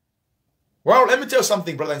 Well, let me tell you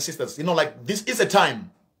something, brothers and sisters. This is a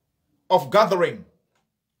time of gathering.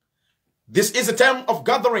 This is a time of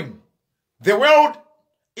gathering. The world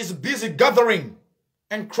is busy gathering,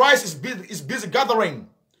 and Christ is busy gathering.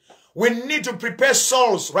 We need to prepare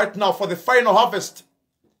souls right now for the final harvest,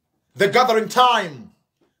 the gathering time.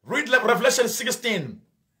 Read Revelation 16.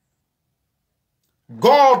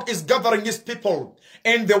 God is gathering his people,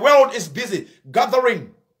 and the world is busy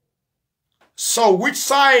gathering. So which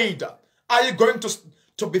side are you going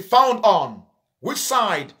to be found on? Which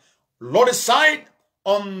side? Lord's side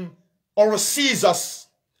or Caesar's?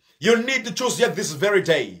 You need to choose yet this very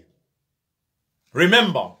day.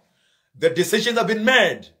 Remember, the decisions have been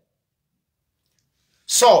made.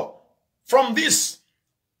 So, from this,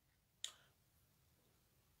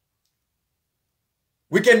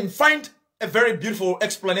 we can find a very beautiful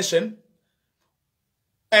explanation.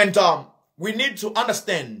 And we need to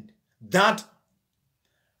understand that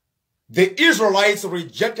the Israelites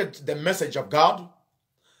rejected the message of God.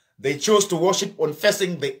 They chose to worship on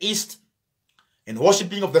facing the east and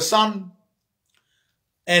worshiping of the sun.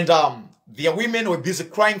 And their women were busy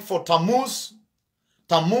crying for Tammuz.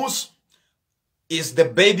 Tammuz is the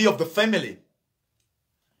baby of the family.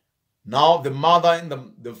 Now the mother and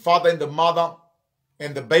the father and the mother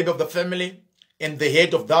and the baby of the family, and the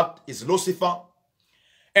head of that is Lucifer.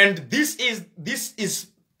 And this is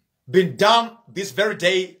being done this very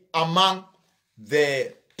day among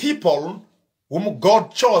the people whom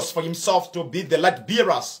God chose for himself to be the light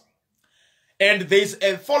bearers. And there is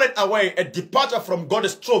a falling away, a departure from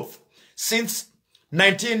God's truth since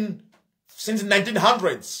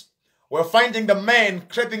 1900s. We're finding the man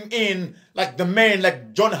creeping in like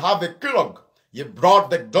John Harvey Kellogg. He brought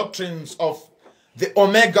the doctrines of the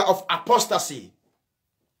omega of apostasy.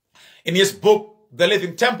 In his book, The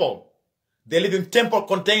Living Temple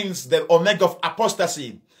contains the omega of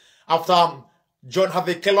apostasy. After John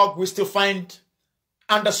Harvey Kellogg, we still find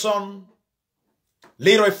Anderson,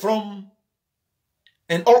 Leroy Fromm,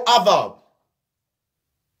 and all other.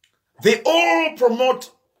 They all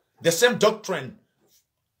promote the same doctrine.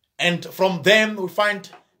 And from them we find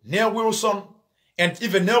Neil Wilson, and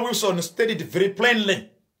even Neil Wilson stated very plainly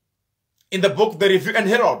in the book The Review and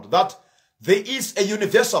Herald that there is a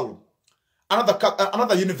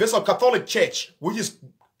another universal Catholic church which is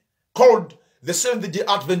called the Seventh-day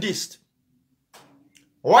Adventist.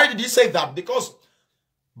 Why did he say that? Because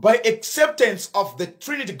by acceptance of the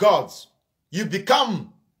Trinity gods, you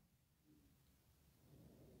become,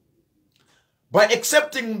 by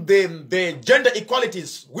accepting the gender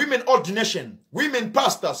equalities, women ordination, women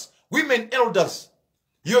pastors, women elders,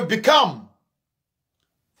 you become,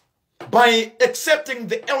 by accepting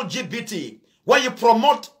the LGBT, where you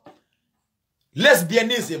promote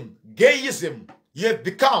lesbianism, gayism. You have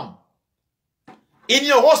become. In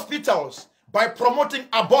your hospitals, by promoting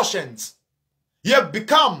abortions, you have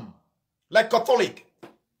become like Catholic.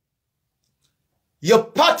 Your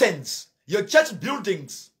patterns, your church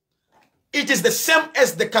buildings, it is the same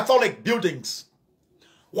as the Catholic buildings.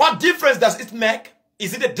 What difference does it make?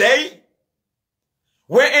 Is it a day?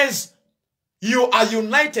 Whereas you are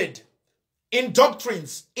united in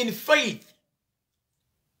doctrines, in faith.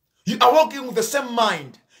 You are walking with the same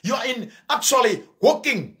mind. You are actually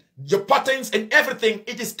walking your patterns and everything.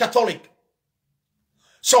 It is Catholic.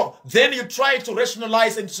 So then you try to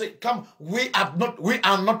rationalize and say, come, we are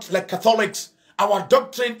not like Catholics. Our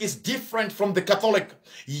doctrine is different from the Catholic.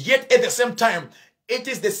 Yet at the same time, it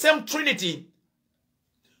is the same Trinity,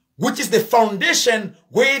 which is the foundation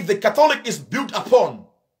where the Catholic is built upon.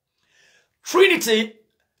 Trinity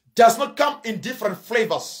does not come in different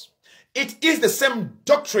flavors. It is the same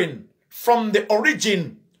doctrine from the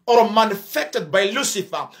origin or manufactured by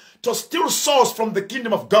Lucifer to steal souls from the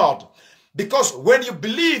kingdom of God. Because when you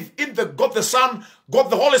believe in the God the Son, God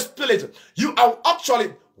the Holy Spirit, you are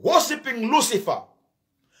actually worshipping Lucifer.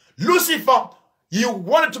 Lucifer, you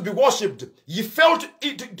wanted to be worshipped. You failed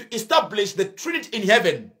to establish the Trinity in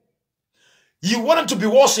heaven. You wanted to be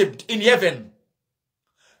worshipped in heaven.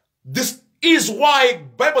 This is why the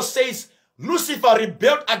Bible says Lucifer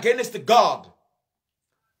rebelled against God.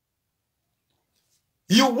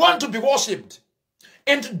 You want to be worshipped.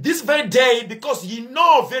 And this very day, because you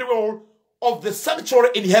know very well of the sanctuary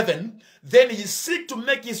in heaven, then he seek to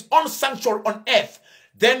make his own sanctuary on earth.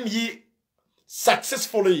 Then he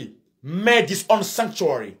successfully made his own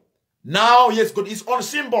sanctuary. Now he has got his own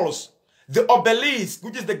symbols. The obelisk,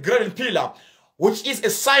 which is the golden pillar, which is a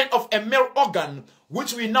sign of a male organ,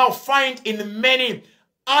 which we now find in many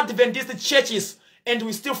Adventist churches, and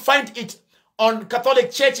we still find it on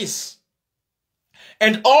Catholic churches.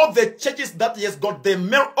 And all the churches that has got the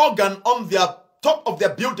male organ on their top of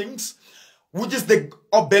their buildings, which is the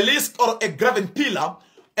obelisk or a graven pillar,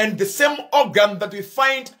 and the same organ that we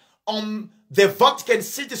find on the Vatican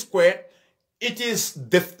City Square, it is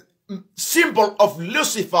the symbol of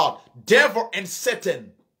Lucifer, devil, and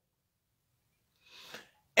Satan.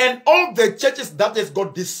 And all the churches that has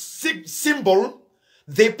got this symbol,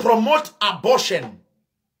 they promote abortion.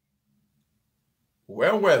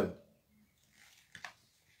 Well.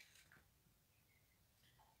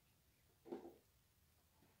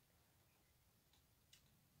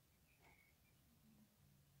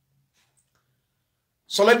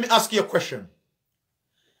 So let me ask you a question.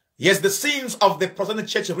 Yes, the sins of the Protestant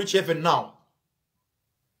church reach heaven now.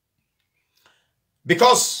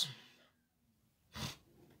 Because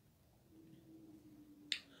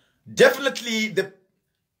definitely the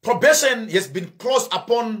probation has been closed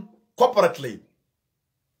upon corporately.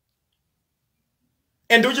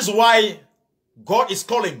 And which is why God is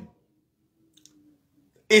calling.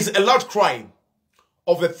 Is a loud cry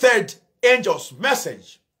of the third angel's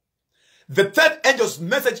message. The third angel's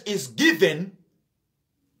message is given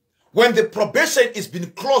when the probation is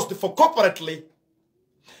being closed for corporately.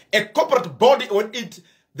 A corporate body, when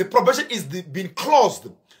the probation is being closed,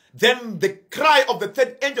 then the cry of the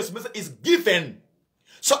third angel's message is given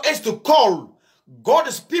so as to call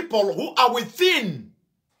God's people who are within,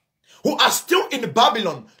 who are still in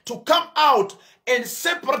Babylon, to come out and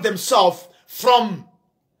separate themselves from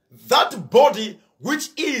that body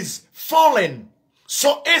which is fallen,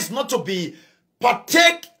 so as not to be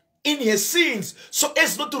partake in his sins, so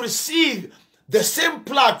as not to receive the same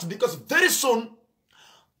plagues, because very soon,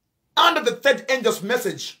 under the third angel's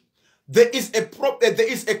message, there is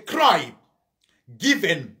a cry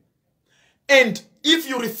given. And if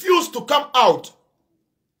you refuse to come out,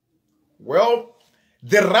 well,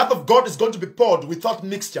 the wrath of God is going to be poured without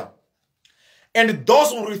mixture. And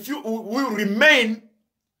those who refuse will remain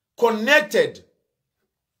connected.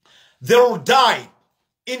 They will die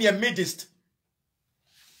in your midst.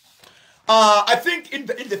 I think in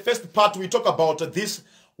the first part we talk about this,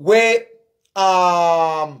 where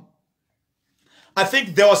I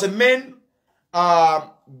think there was a man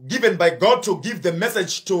given by God to give the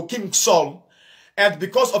message to King Saul, and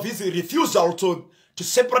because of his refusal to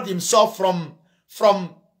separate himself from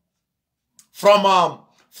the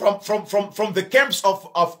camps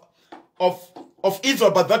of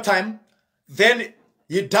Israel by that time, then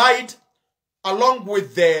he died along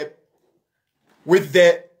with the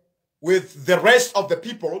rest of the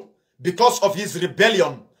people because of his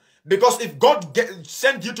rebellion. Because if God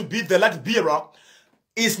sent you to be the light bearer,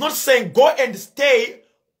 He's not saying go and stay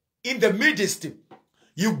in the midst.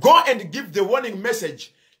 You go and give the warning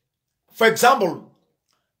message. For example,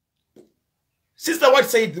 Sister White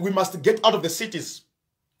said we must get out of the cities.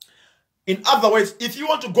 In other words, if you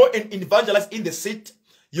want to go and evangelize in the seat,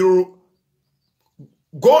 you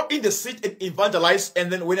go in the seat and evangelize, and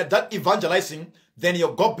then when you're done evangelizing, then you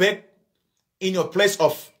go back in your place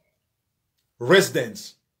of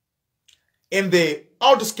residence. In the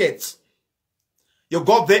outskirts, you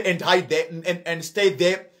go there and hide there and stay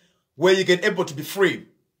there where you get able to be free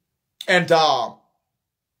and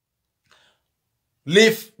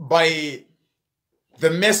live by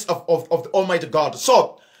the mess of the Almighty God.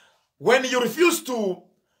 So when you refuse to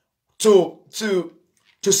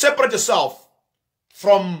separate yourself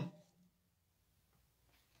from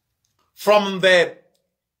the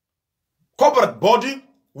corporate body,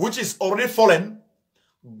 which is already fallen,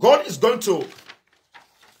 God is going to,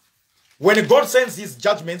 when God sends his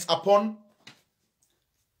judgments upon,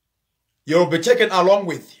 you'll be taken along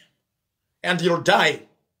with, and you'll die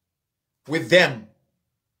with them.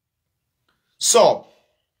 So,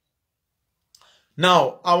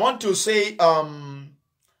 now, I want to say,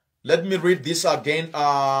 let me read this again.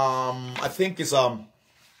 I think it's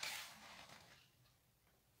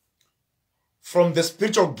from the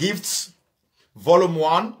Spiritual Gifts, Volume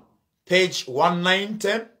 1, page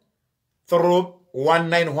 1910 through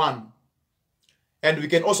 191. And we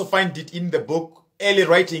can also find it in the book Early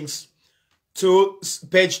Writings,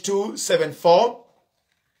 page 274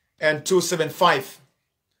 and 275.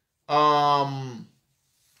 I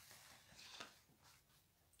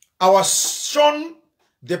was shown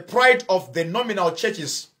the pride of the nominal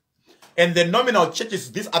churches. And the nominal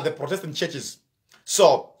churches, these are the Protestant churches.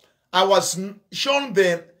 So, I was shown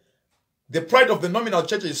the pride of the nominal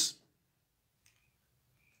churches.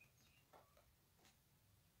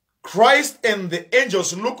 Christ and the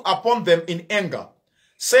angels look upon them in anger.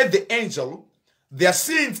 Said the angel, their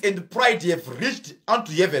sins and pride have reached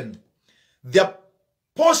unto heaven. Their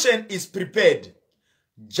portion is prepared.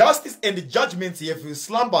 Justice and judgment have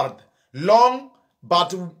slumbered long,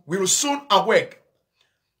 but will soon awake.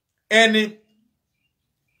 And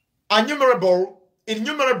innumerable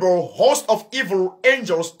hosts of evil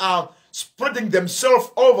angels are spreading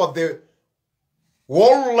themselves over the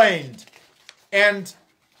whole land. And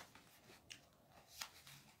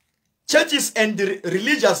churches and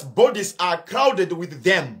religious bodies are crowded with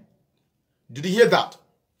them. Did you hear that?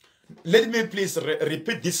 Let me please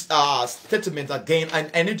repeat this statement again.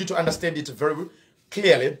 I need you to understand it very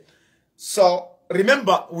clearly. So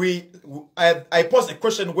remember, I posed a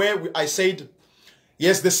question where I said,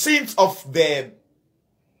 yes, the sins of the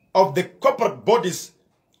corporate bodies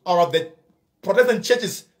or of the Protestant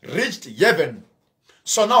churches reached heaven.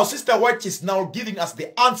 So now Sister White is now giving us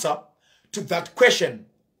the answer to that question,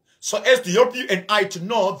 so as to help you and I to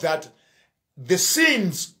know that the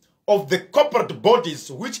sins of the corporate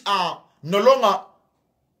bodies, which are no longer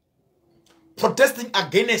protesting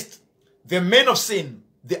against the man of sin,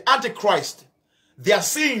 the Antichrist, their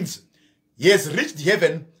sins, has reached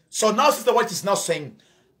heaven. So now Sister White is now saying,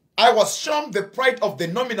 I was shown the pride of the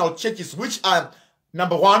nominal churches, which are,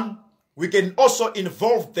 number one, we can also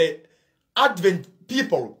involve the Advent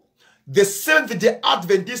people, the Seventh-day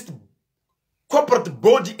Adventist corporate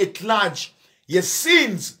body at large, your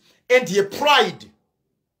sins and your pride.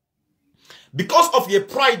 Because of your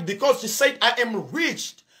pride, because she said, I am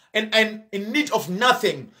rich and I'm in need of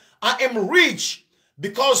nothing. I am rich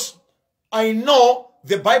because I know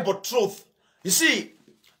the Bible truth. You see,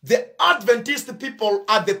 the Adventist people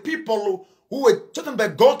are the people who were chosen by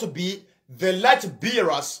God to be the light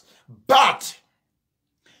bearers. But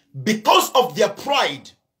because of their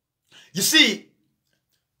pride, you see,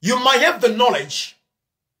 you might have the knowledge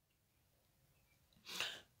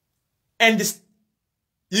and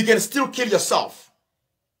you can still kill yourself.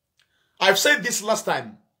 I've said this last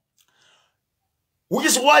time, which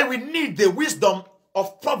is why we need the wisdom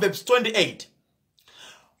of Proverbs 28.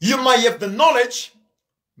 You might have the knowledge.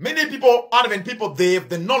 Many people, Advent people, they have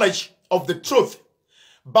the knowledge of the truth,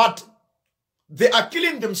 but they are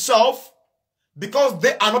killing themselves because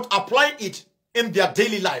they are not applying it in their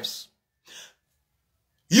daily lives.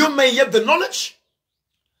 You may have the knowledge,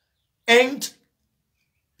 and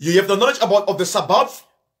you have the knowledge of the Sabbath,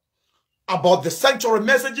 about the sanctuary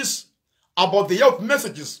messages, about the health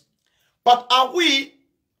messages. But are we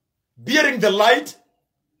bearing the light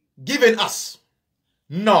given us?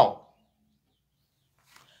 No.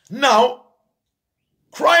 Now,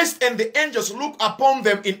 Christ and the angels look upon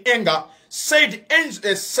them in anger, said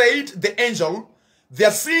the angel,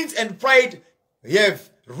 their sins and pride have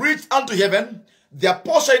reached unto heaven. Their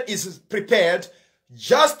portion is prepared.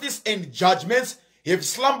 Justice and judgments have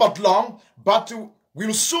slumbered long, but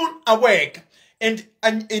will soon awake. And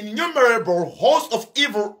an innumerable host of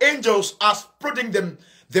evil angels are spreading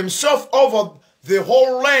themselves over the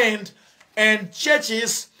whole land. and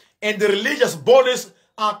churches and the religious bodies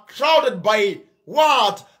are crowded by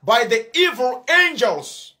what? By the evil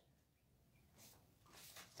angels.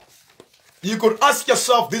 You could ask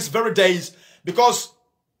yourself these very days, because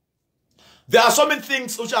there are so many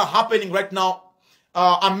things which are happening right now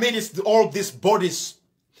amidst all these bodies.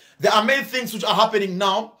 There are many things which are happening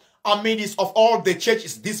now amidst of all the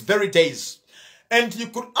churches these very days. And you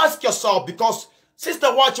could ask yourself, because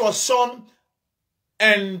Sister Watch was shown,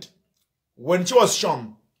 and when she was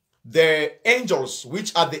shown, the angels,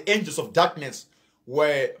 which are the angels of darkness,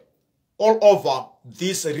 were all over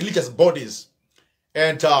these religious bodies.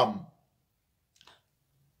 And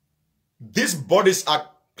these bodies are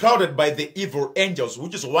crowded by the evil angels,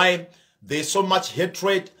 which is why there's so much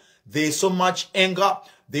hatred, there's so much anger,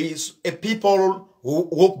 there's people who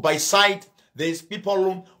walk by sight, there's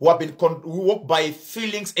people who walk by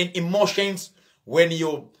feelings and emotions. When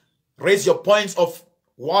you raise your points of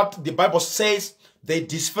what the Bible says, they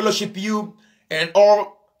disfellowship you and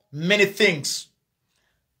all many things.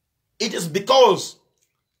 It is because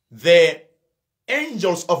the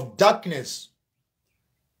angels of darkness,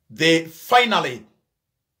 they finally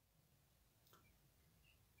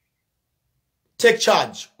take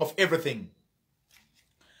charge of everything.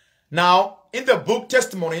 Now, in the book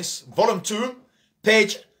Testimonies, volume 2,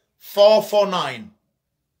 page 449,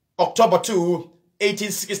 October 2,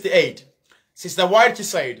 1868, Sister White, she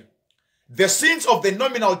said, "The sins of the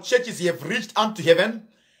nominal churches have reached unto heaven,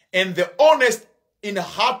 and the honest in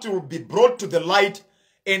heart will be brought to the light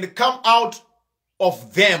and come out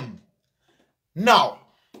of them." Now,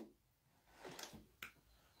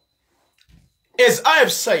 as I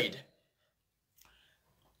have said,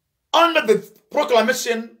 under the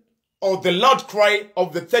proclamation or the loud cry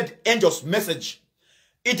of the third angel's message,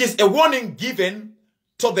 it is a warning given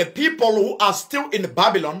to the people who are still in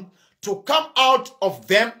Babylon to come out of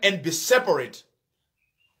them and be separate.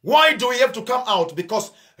 Why do we have to come out?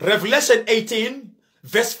 Because Revelation 18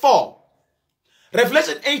 verse 4.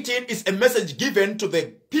 Revelation 18 is a message given to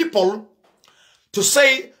the people to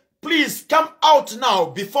say, please come out now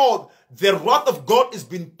before the wrath of God is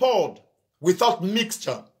being poured without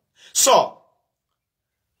mixture. So,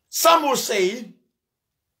 some will say,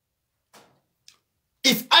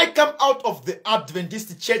 if I come out of the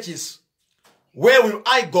Adventist churches, where will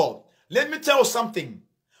I go? Let me tell you something.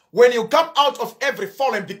 When you come out of every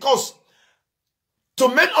fallen, because to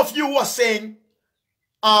many of you who are saying,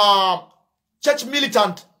 church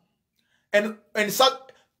militant, and such,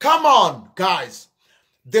 come on, guys.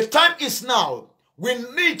 The time is now. We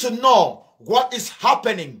need to know what is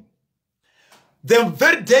happening. The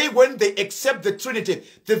very day when they accept the Trinity,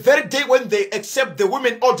 the very day when they accept the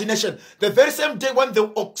women ordination, the very same day when they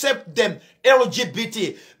accept them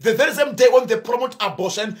LGBT, the very same day when they promote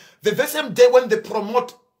abortion, the very same day when they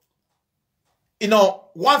promote,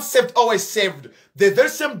 once saved, always saved, the very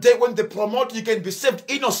same day when they promote you can be saved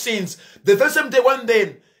in your sins, the very same day when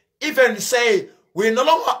they even say we're no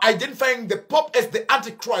longer identifying the Pope as the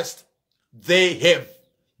Antichrist, they have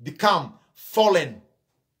become fallen.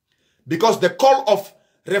 Because the call of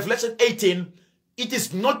Revelation 18, it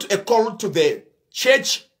is not a call to the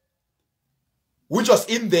church which was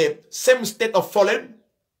in the same state of fallen,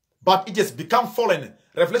 but it has become fallen.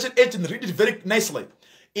 Revelation 18, read it very nicely.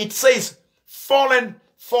 It says, fallen,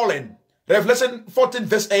 fallen. Revelation 14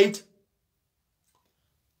 verse 8.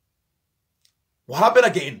 What happened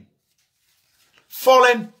again?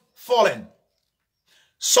 Fallen, fallen.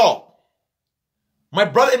 So, my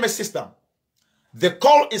brother and my sister, the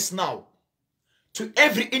call is now to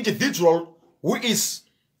every individual who is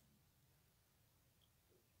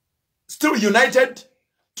still united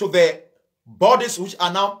to the bodies which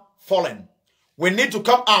are now fallen. We need to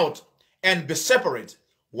come out and be separate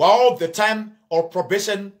while the time of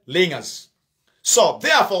probation lingers. So,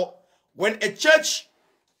 therefore, when a church,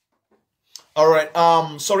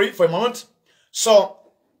 sorry for a moment.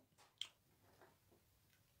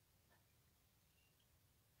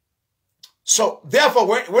 So therefore,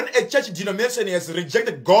 when a church denomination has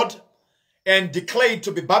rejected God and declared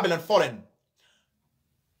to be Babylon fallen,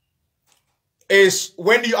 is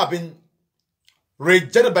when you have been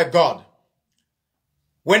rejected by God.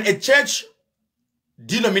 When a church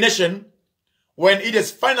denomination, when it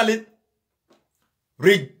is finally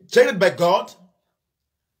rejected by God,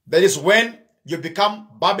 that is when you become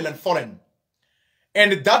Babylon fallen.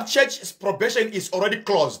 And that church's probation is already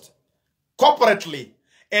closed corporately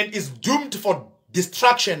and is doomed for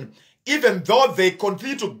destruction, even though they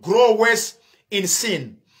continue to grow worse in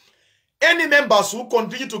sin. Any members who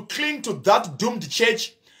continue to cling to that doomed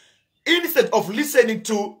church, instead of listening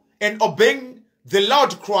to and obeying the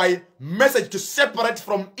loud cry message to separate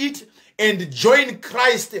from it and join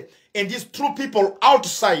Christ and these true people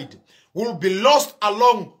outside will be lost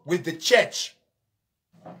along with the church.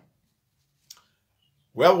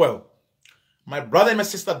 Well, my brother and my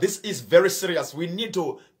sister, this is very serious. We need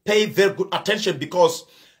to pay very good attention, because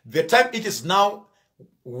the time it is now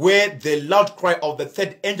where the loud cry of the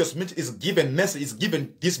third angel's message is given,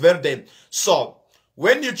 this very day. So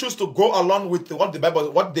when you choose to go along with what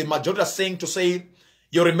the majority are saying, to say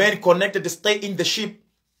you remain connected, stay in the ship,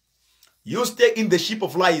 you stay in the ship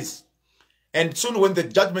of lies. And soon when the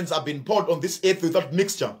judgments have been poured on this earth without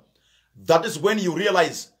mixture, that is when you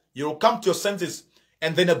realize you'll come to your senses,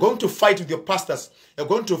 and then you're going to fight with your pastors. You're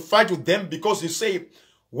going to fight with them because you say,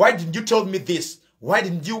 why didn't you tell me this? Why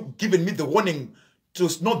didn't you give me the warning to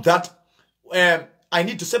know that I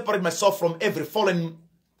need to separate myself from every fallen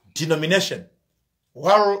denomination?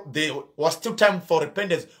 While there was still time for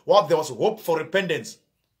repentance, while there was hope for repentance.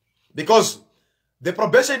 Because the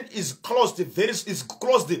probation is closed, is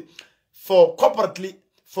closed for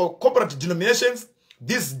corporate denominations,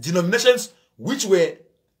 these denominations which were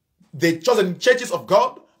the chosen churches of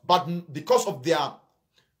God, but because of their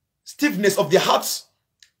stiffness of their hearts,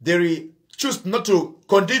 they choose not to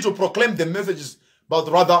continue to proclaim the messages, but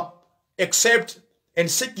rather accept and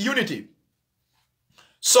seek unity.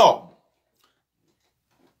 So,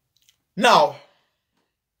 now,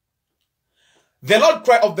 the Lord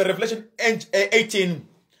cry of the Revelation 18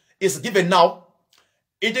 is given now.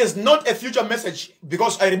 It is not a future message,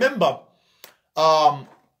 because I remember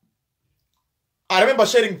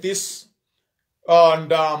sharing this,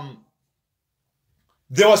 and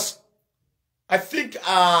there was, I think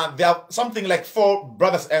there are something like 4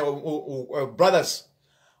 brothers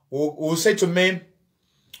who say to me,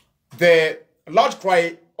 the loud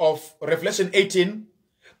cry of Revelation 18,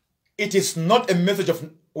 it is not a message of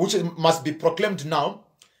which must be proclaimed now.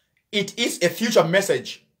 It is a future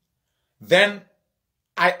message. Then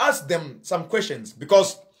I asked them some questions,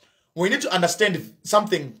 because we need to understand some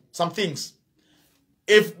things.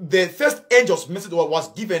 If the first angel's message was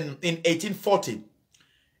given in 1840,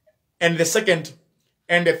 and the second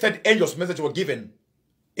and the third angel's message were given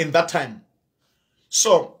in that time,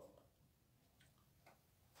 so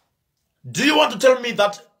do you want to tell me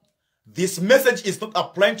that this message is not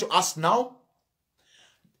applying to us now?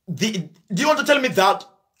 Do you want to tell me that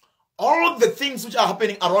all the things which are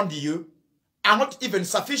happening around you are not even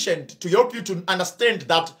sufficient to help you to understand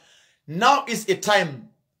that now is a time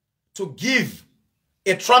to give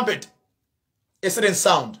a trumpet a certain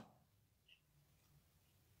sound?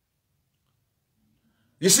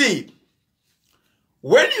 You see,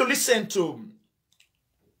 when you listen to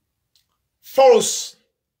false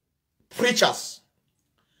preachers,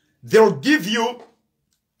 they'll give you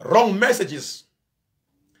wrong messages,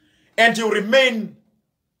 and you remain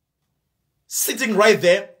sitting right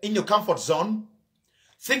there in your comfort zone,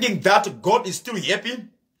 thinking that God is still happy,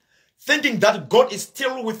 thinking that God is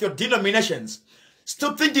still with your denominations,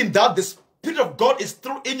 still thinking that the Spirit of God is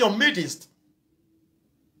still in your midst.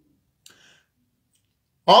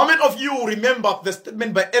 How many of you remember the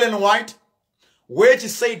statement by Ellen White, where she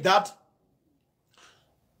said that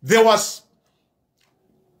there was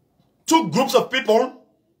 2 groups of people,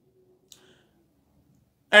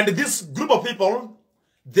 and this group of people,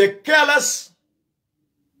 the careless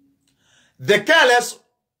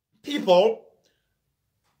people,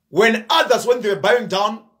 when they were bowing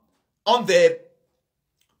down on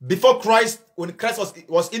before Christ, when Christ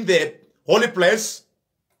was in the holy place,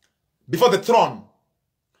 before the throne,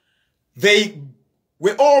 they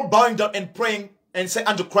were all bowing down and praying and saying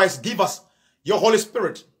unto Christ, give us your Holy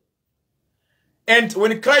Spirit. And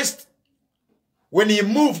when he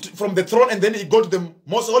moved from the throne and then he got to the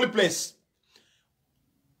most holy place,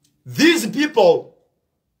 these people,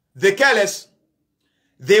 the careless,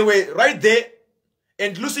 they were right there,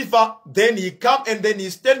 and Lucifer, then he come and then he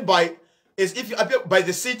stand by as if he appeared by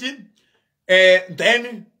the city. And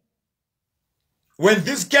then when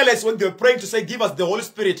these careless, when they were praying to say, give us the Holy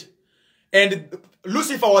Spirit, and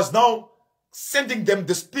Lucifer was now sending them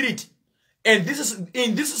the Spirit. And this is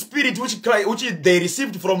in this Spirit which they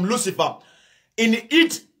received from Lucifer. In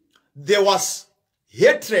it, there was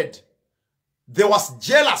hatred, there was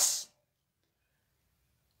jealous,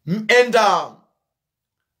 and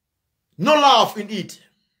no love in it.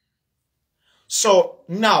 So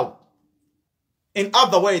now, in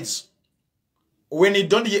other words, when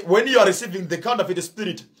you are receiving the counterfeit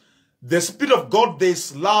spirit, the Spirit of God, there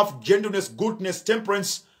is love, gentleness, goodness,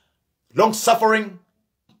 temperance, long-suffering,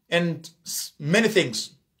 and many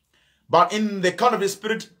things. But in the counterfeit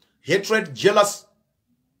spirit, hatred, jealous,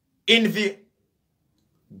 envy,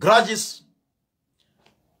 grudges.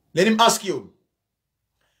 Let him ask you,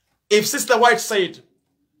 If Sister White said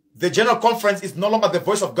the General Conference is no longer the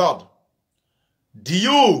voice of God, do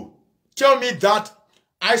you tell me that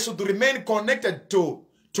I should remain connected to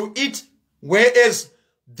it, whereas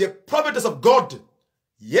the prophetess of God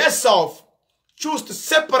herself chose to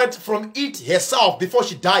separate from it herself before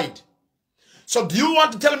she died? So do you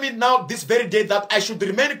want to tell me now this very day that I should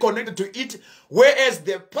remain connected to it, whereas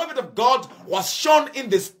the prophet of God was shown in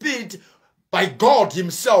the spirit by God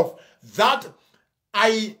himself, that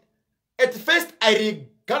at first I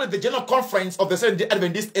regarded the General Conference of the Seventh-day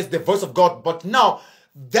Adventists as the voice of God, but now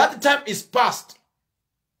that time is past.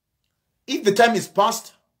 If the time is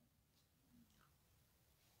past,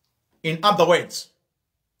 in other words,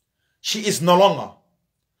 she is no longer.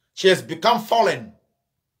 She has become fallen.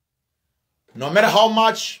 No matter how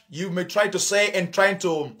much you may try to say and trying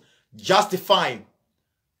to justify,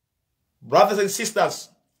 brothers and sisters,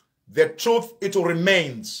 the truth, it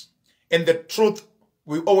remains, and the truth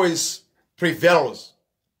will always prevails.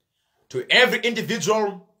 To every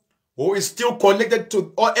individual who is still connected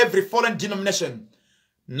to every fallen denomination,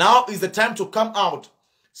 now is the time to come out.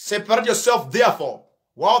 Separate yourself, therefore,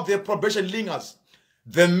 while the probation lingers.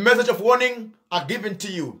 The message of warning are given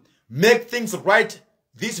to you. Make things right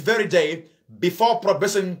this very day before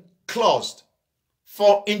probation closed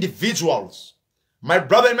for individuals. My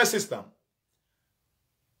brother and my sister,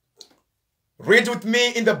 read with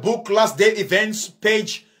me in the book Last Day Events,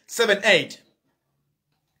 page 78.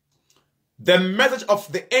 The message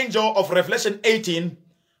of the angel of Revelation 18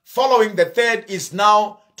 following the third is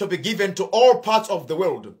now to be given to all parts of the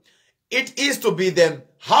world. It is to be the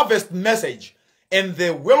harvest message, and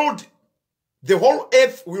the world, the whole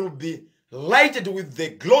earth will be lighted with the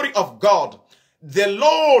glory of God. The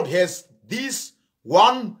Lord has this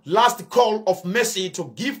one last call of mercy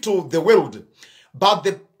to give to the world, but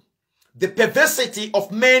the perversity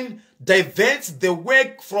of men diverts the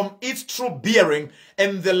work from its true bearing,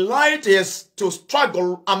 and the light has to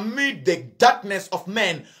struggle amid the darkness of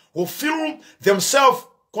men who feel themselves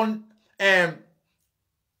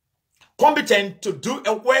competent to do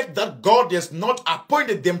a work that God has not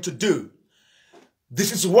appointed them to do.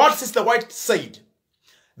 This is what Sister White said.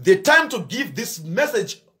 The time to give this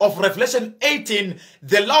message of Revelation 18,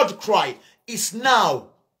 the loud cry, is now.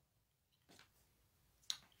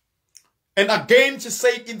 And again, she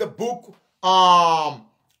said in the book, Last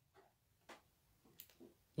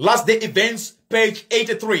Day Events, page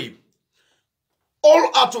 83. All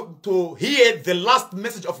are to hear the last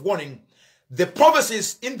message of warning. The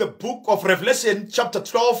prophecies in the book of Revelation, chapter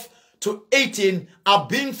 12 to 18, are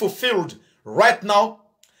being fulfilled right now.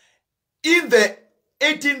 In the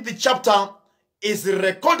 18th chapter is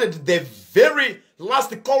recorded the very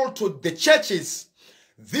last call to the churches.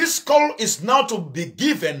 This call is now to be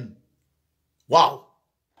given. Wow.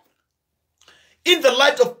 In the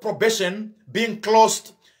light of probation being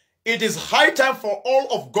closed, it is high time for all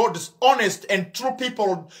of God's honest and true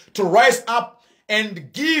people to rise up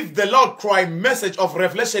and give the loud cry message of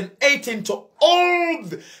Revelation 18 to all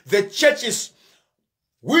the churches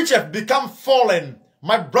which have become fallen.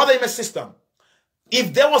 My brother and my sister,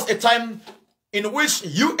 if there was a time in which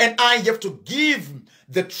you and I have to give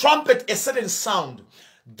the trumpet a certain sound,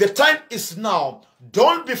 the time is now.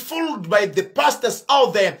 Don't be fooled by the pastors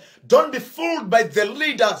out there. Don't be fooled by the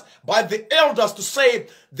leaders, by the elders to say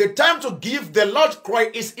the time to give the Lord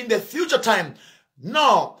cry is in the future time.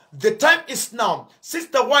 No, the time is now.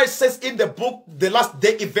 Sister White says in the book, The Last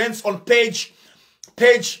Day Events on page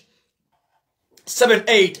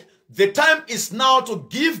 78, the time is now to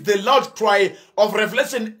give the loud cry of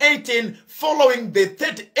Revelation 18 following the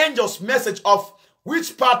third angel's message of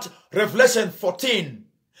which part? Revelation 14.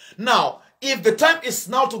 Now, if the time is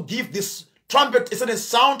now to give this trumpet a certain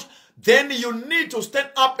sound, then you need to stand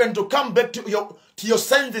up and to come back to your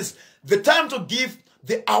senses. The time to give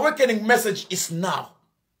the awakening message is now.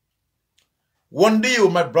 Won't you,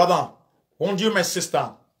 my brother, won't you, my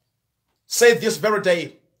sister, say this very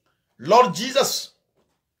day, Lord Jesus,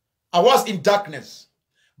 I was in darkness,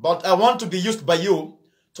 but I want to be used by you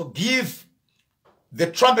to give the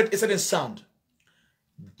trumpet a certain sound.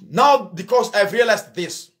 Now, because I've realized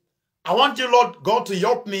this, I want you, Lord God, to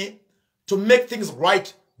help me to make things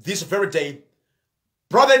right this very day.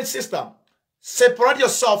 Brother and sister, separate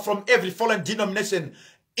yourself from every fallen denomination.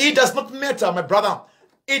 It does not matter, my brother.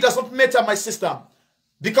 It does not matter, my sister.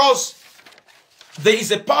 Because there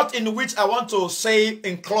is a part in which I want to say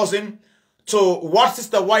in closing to what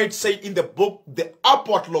Sister White said in the book, The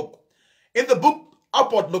Upward Look. In the book,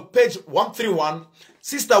 Upward Look, page 131,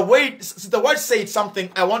 Sister White said something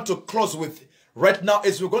I want to close with. Right now,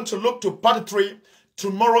 as we're going to look to part 3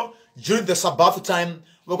 tomorrow during the Sabbath time,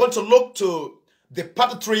 we're going to look to the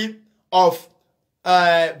part 3 of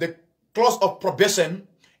the clause of probation.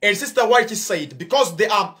 And Sister White said, because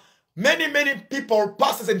there are many people,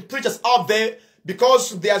 pastors and preachers out there,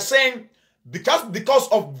 because they are saying, because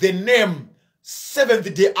of the name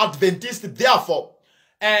Seventh-day Adventist, therefore,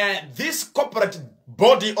 this corporate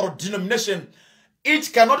body or denomination,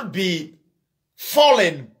 it cannot be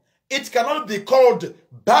fallen. It cannot be called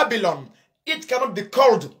Babylon. It cannot be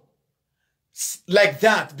called like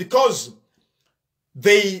that, because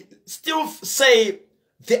they still say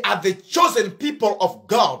they are the chosen people of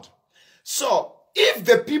God. So if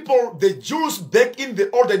the people, the Jews back in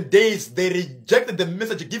the olden days, they rejected the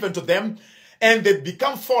message given to them and they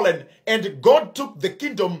become fallen, and God took the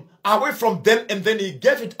kingdom away from them and then he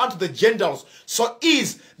gave it unto the Gentiles. So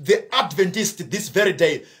is the Adventist this very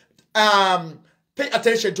day. Pay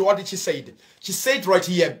attention to what she said. She said right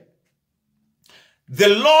here, the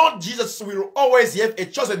Lord Jesus will always have a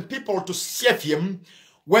chosen people to serve him.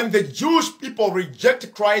 When the Jewish people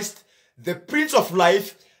reject Christ, the Prince of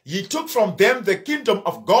Life, he took from them the kingdom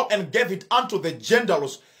of God and gave it unto the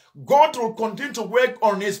Gentiles. God will continue to work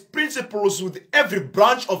on his principles with every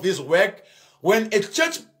branch of his work. When a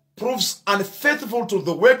church proves unfaithful to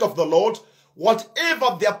the work of the Lord,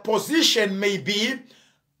 whatever their position may be,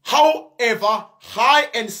 however high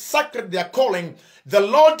and sacred their calling, the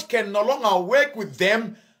Lord can no longer work with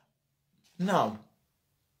them. Now,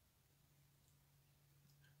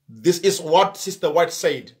 this is what Sister White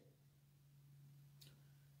said.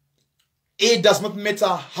 It does not matter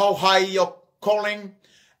how high your calling.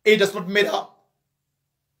 It does not matter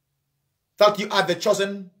that you are the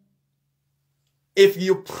chosen. If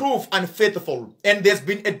you prove unfaithful and there's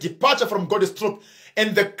been a departure from God's truth,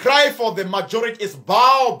 and the cry for the majority is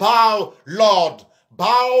bow, bow, Lord,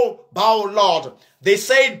 bow, bow, Lord. They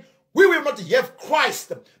said, we will not have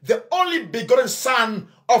Christ, the only begotten Son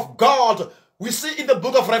of God. We see in the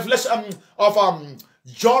book of Revelation of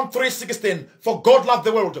John 3:16, for God loved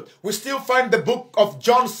the world. We still find the book of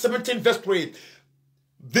John 17 verse 3.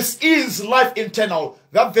 This is life eternal,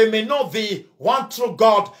 that they may know thee, one true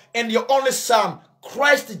God, and your only Son,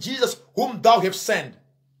 Christ Jesus, whom thou hast sent.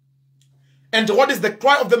 And what is the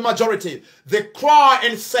cry of the majority? They cry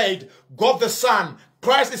and said, God the Son.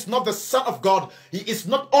 Christ is not the Son of God. He is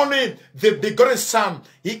not only the begotten Son.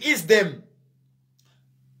 He is a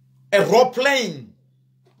role playing.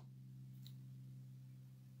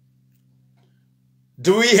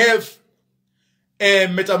 Do we have a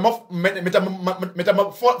metaphorical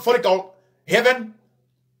heaven?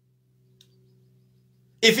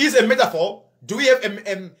 If it's a metaphor, do we have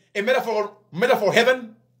a metaphor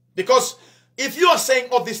heaven? Because if you are saying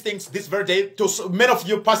all these things this very day, to many of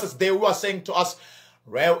you pastors there who are saying to us,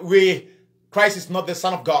 well, Christ is not the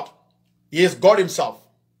Son of God. He is God himself.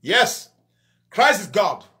 Yes, Christ is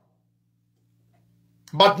God,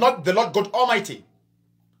 but not the Lord God Almighty.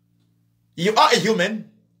 You are a human,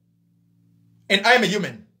 and I am a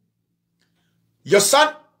human. Your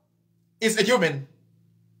son is a human.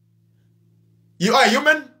 You are a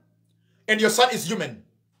human, and your son is human.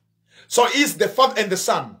 So is the Father and the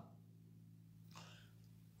Son.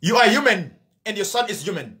 You are human, and your son is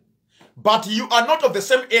human, but you are not of the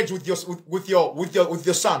same age with your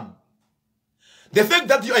son. The fact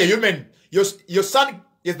that you are a human, your son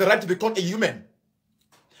is the right to be called a human,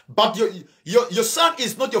 but your son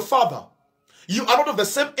is not your father. You are not of the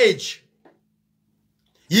same age.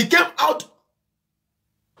 He came out.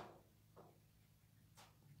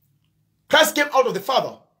 Christ came out of the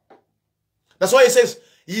Father. That's why he says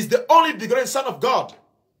he is the only begotten Son of God.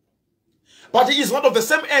 But he is not of the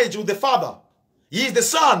same age with the Father. He is the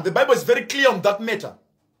Son. The Bible is very clear on that matter.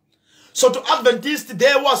 So to Adventists,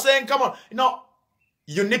 they were saying, come on,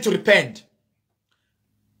 you need to repent.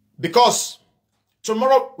 Because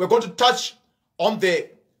tomorrow we're going to touch on the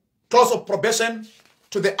clause of probation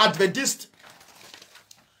to the Adventist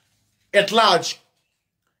at large.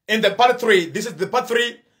 In the part 3, this is the part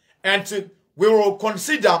 3, and we will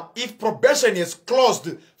consider if probation is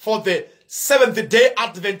closed for the Seventh-day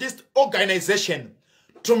Adventist organization.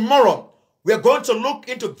 Tomorrow, we are going to look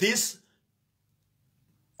into this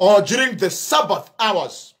during the Sabbath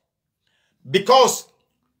hours, because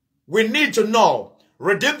we need to know,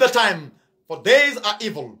 redeem the time, for days are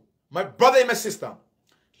evil. My brother and my sister,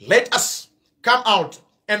 let us come out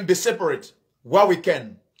and be separate while we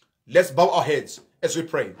can. Let's bow our heads as we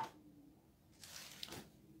pray.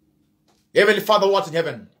 Heavenly Father, who art in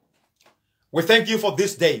heaven, we thank you for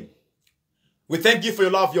this day. We thank you for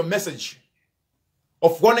your love, your message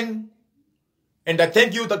of warning. And I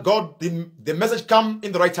thank you that God, the message come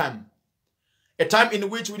in the right time. A time in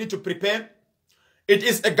which we need to prepare. It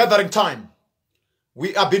is a gathering time.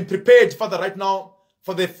 We are being prepared, Father, right now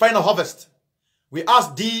for the final harvest. We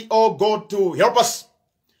ask thee, oh God, to help us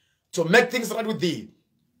to make things right with thee,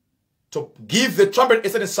 to give the trumpet a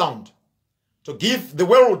certain sound, to give the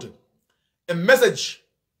world a message,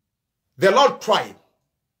 the loud cry,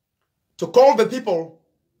 to call the people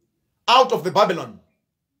out of the Babylon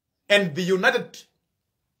and be united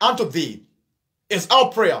unto thee is our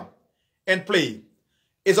prayer and plea.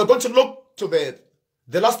 As we're going to look to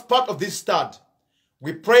the last part of this start,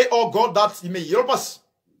 we pray, oh God, that you may help us,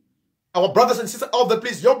 our brothers and sisters out there,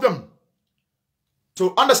 please help them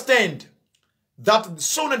to understand that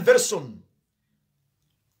soon and very soon,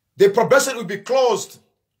 the probation will be closed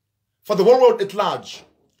for the whole world at large,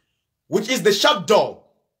 which is the shut door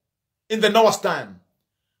in the Noah's time.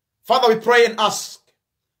 Father, we pray and ask,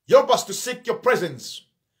 help us to seek your presence,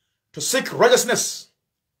 to seek righteousness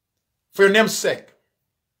for your name's sake.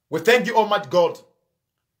 We thank you, Almighty God.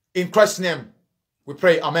 In Christ's name, we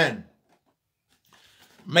pray, amen.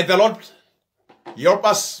 May the Lord help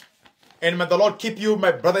us, and may the Lord keep you,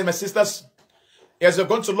 my brothers and my sisters, as we're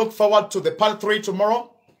going to look forward to the part 3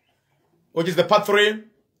 tomorrow, which is the part 3,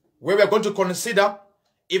 where we are going to consider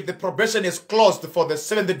if the probation is closed for the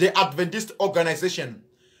Seventh-day Adventist organization.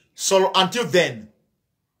 So until then,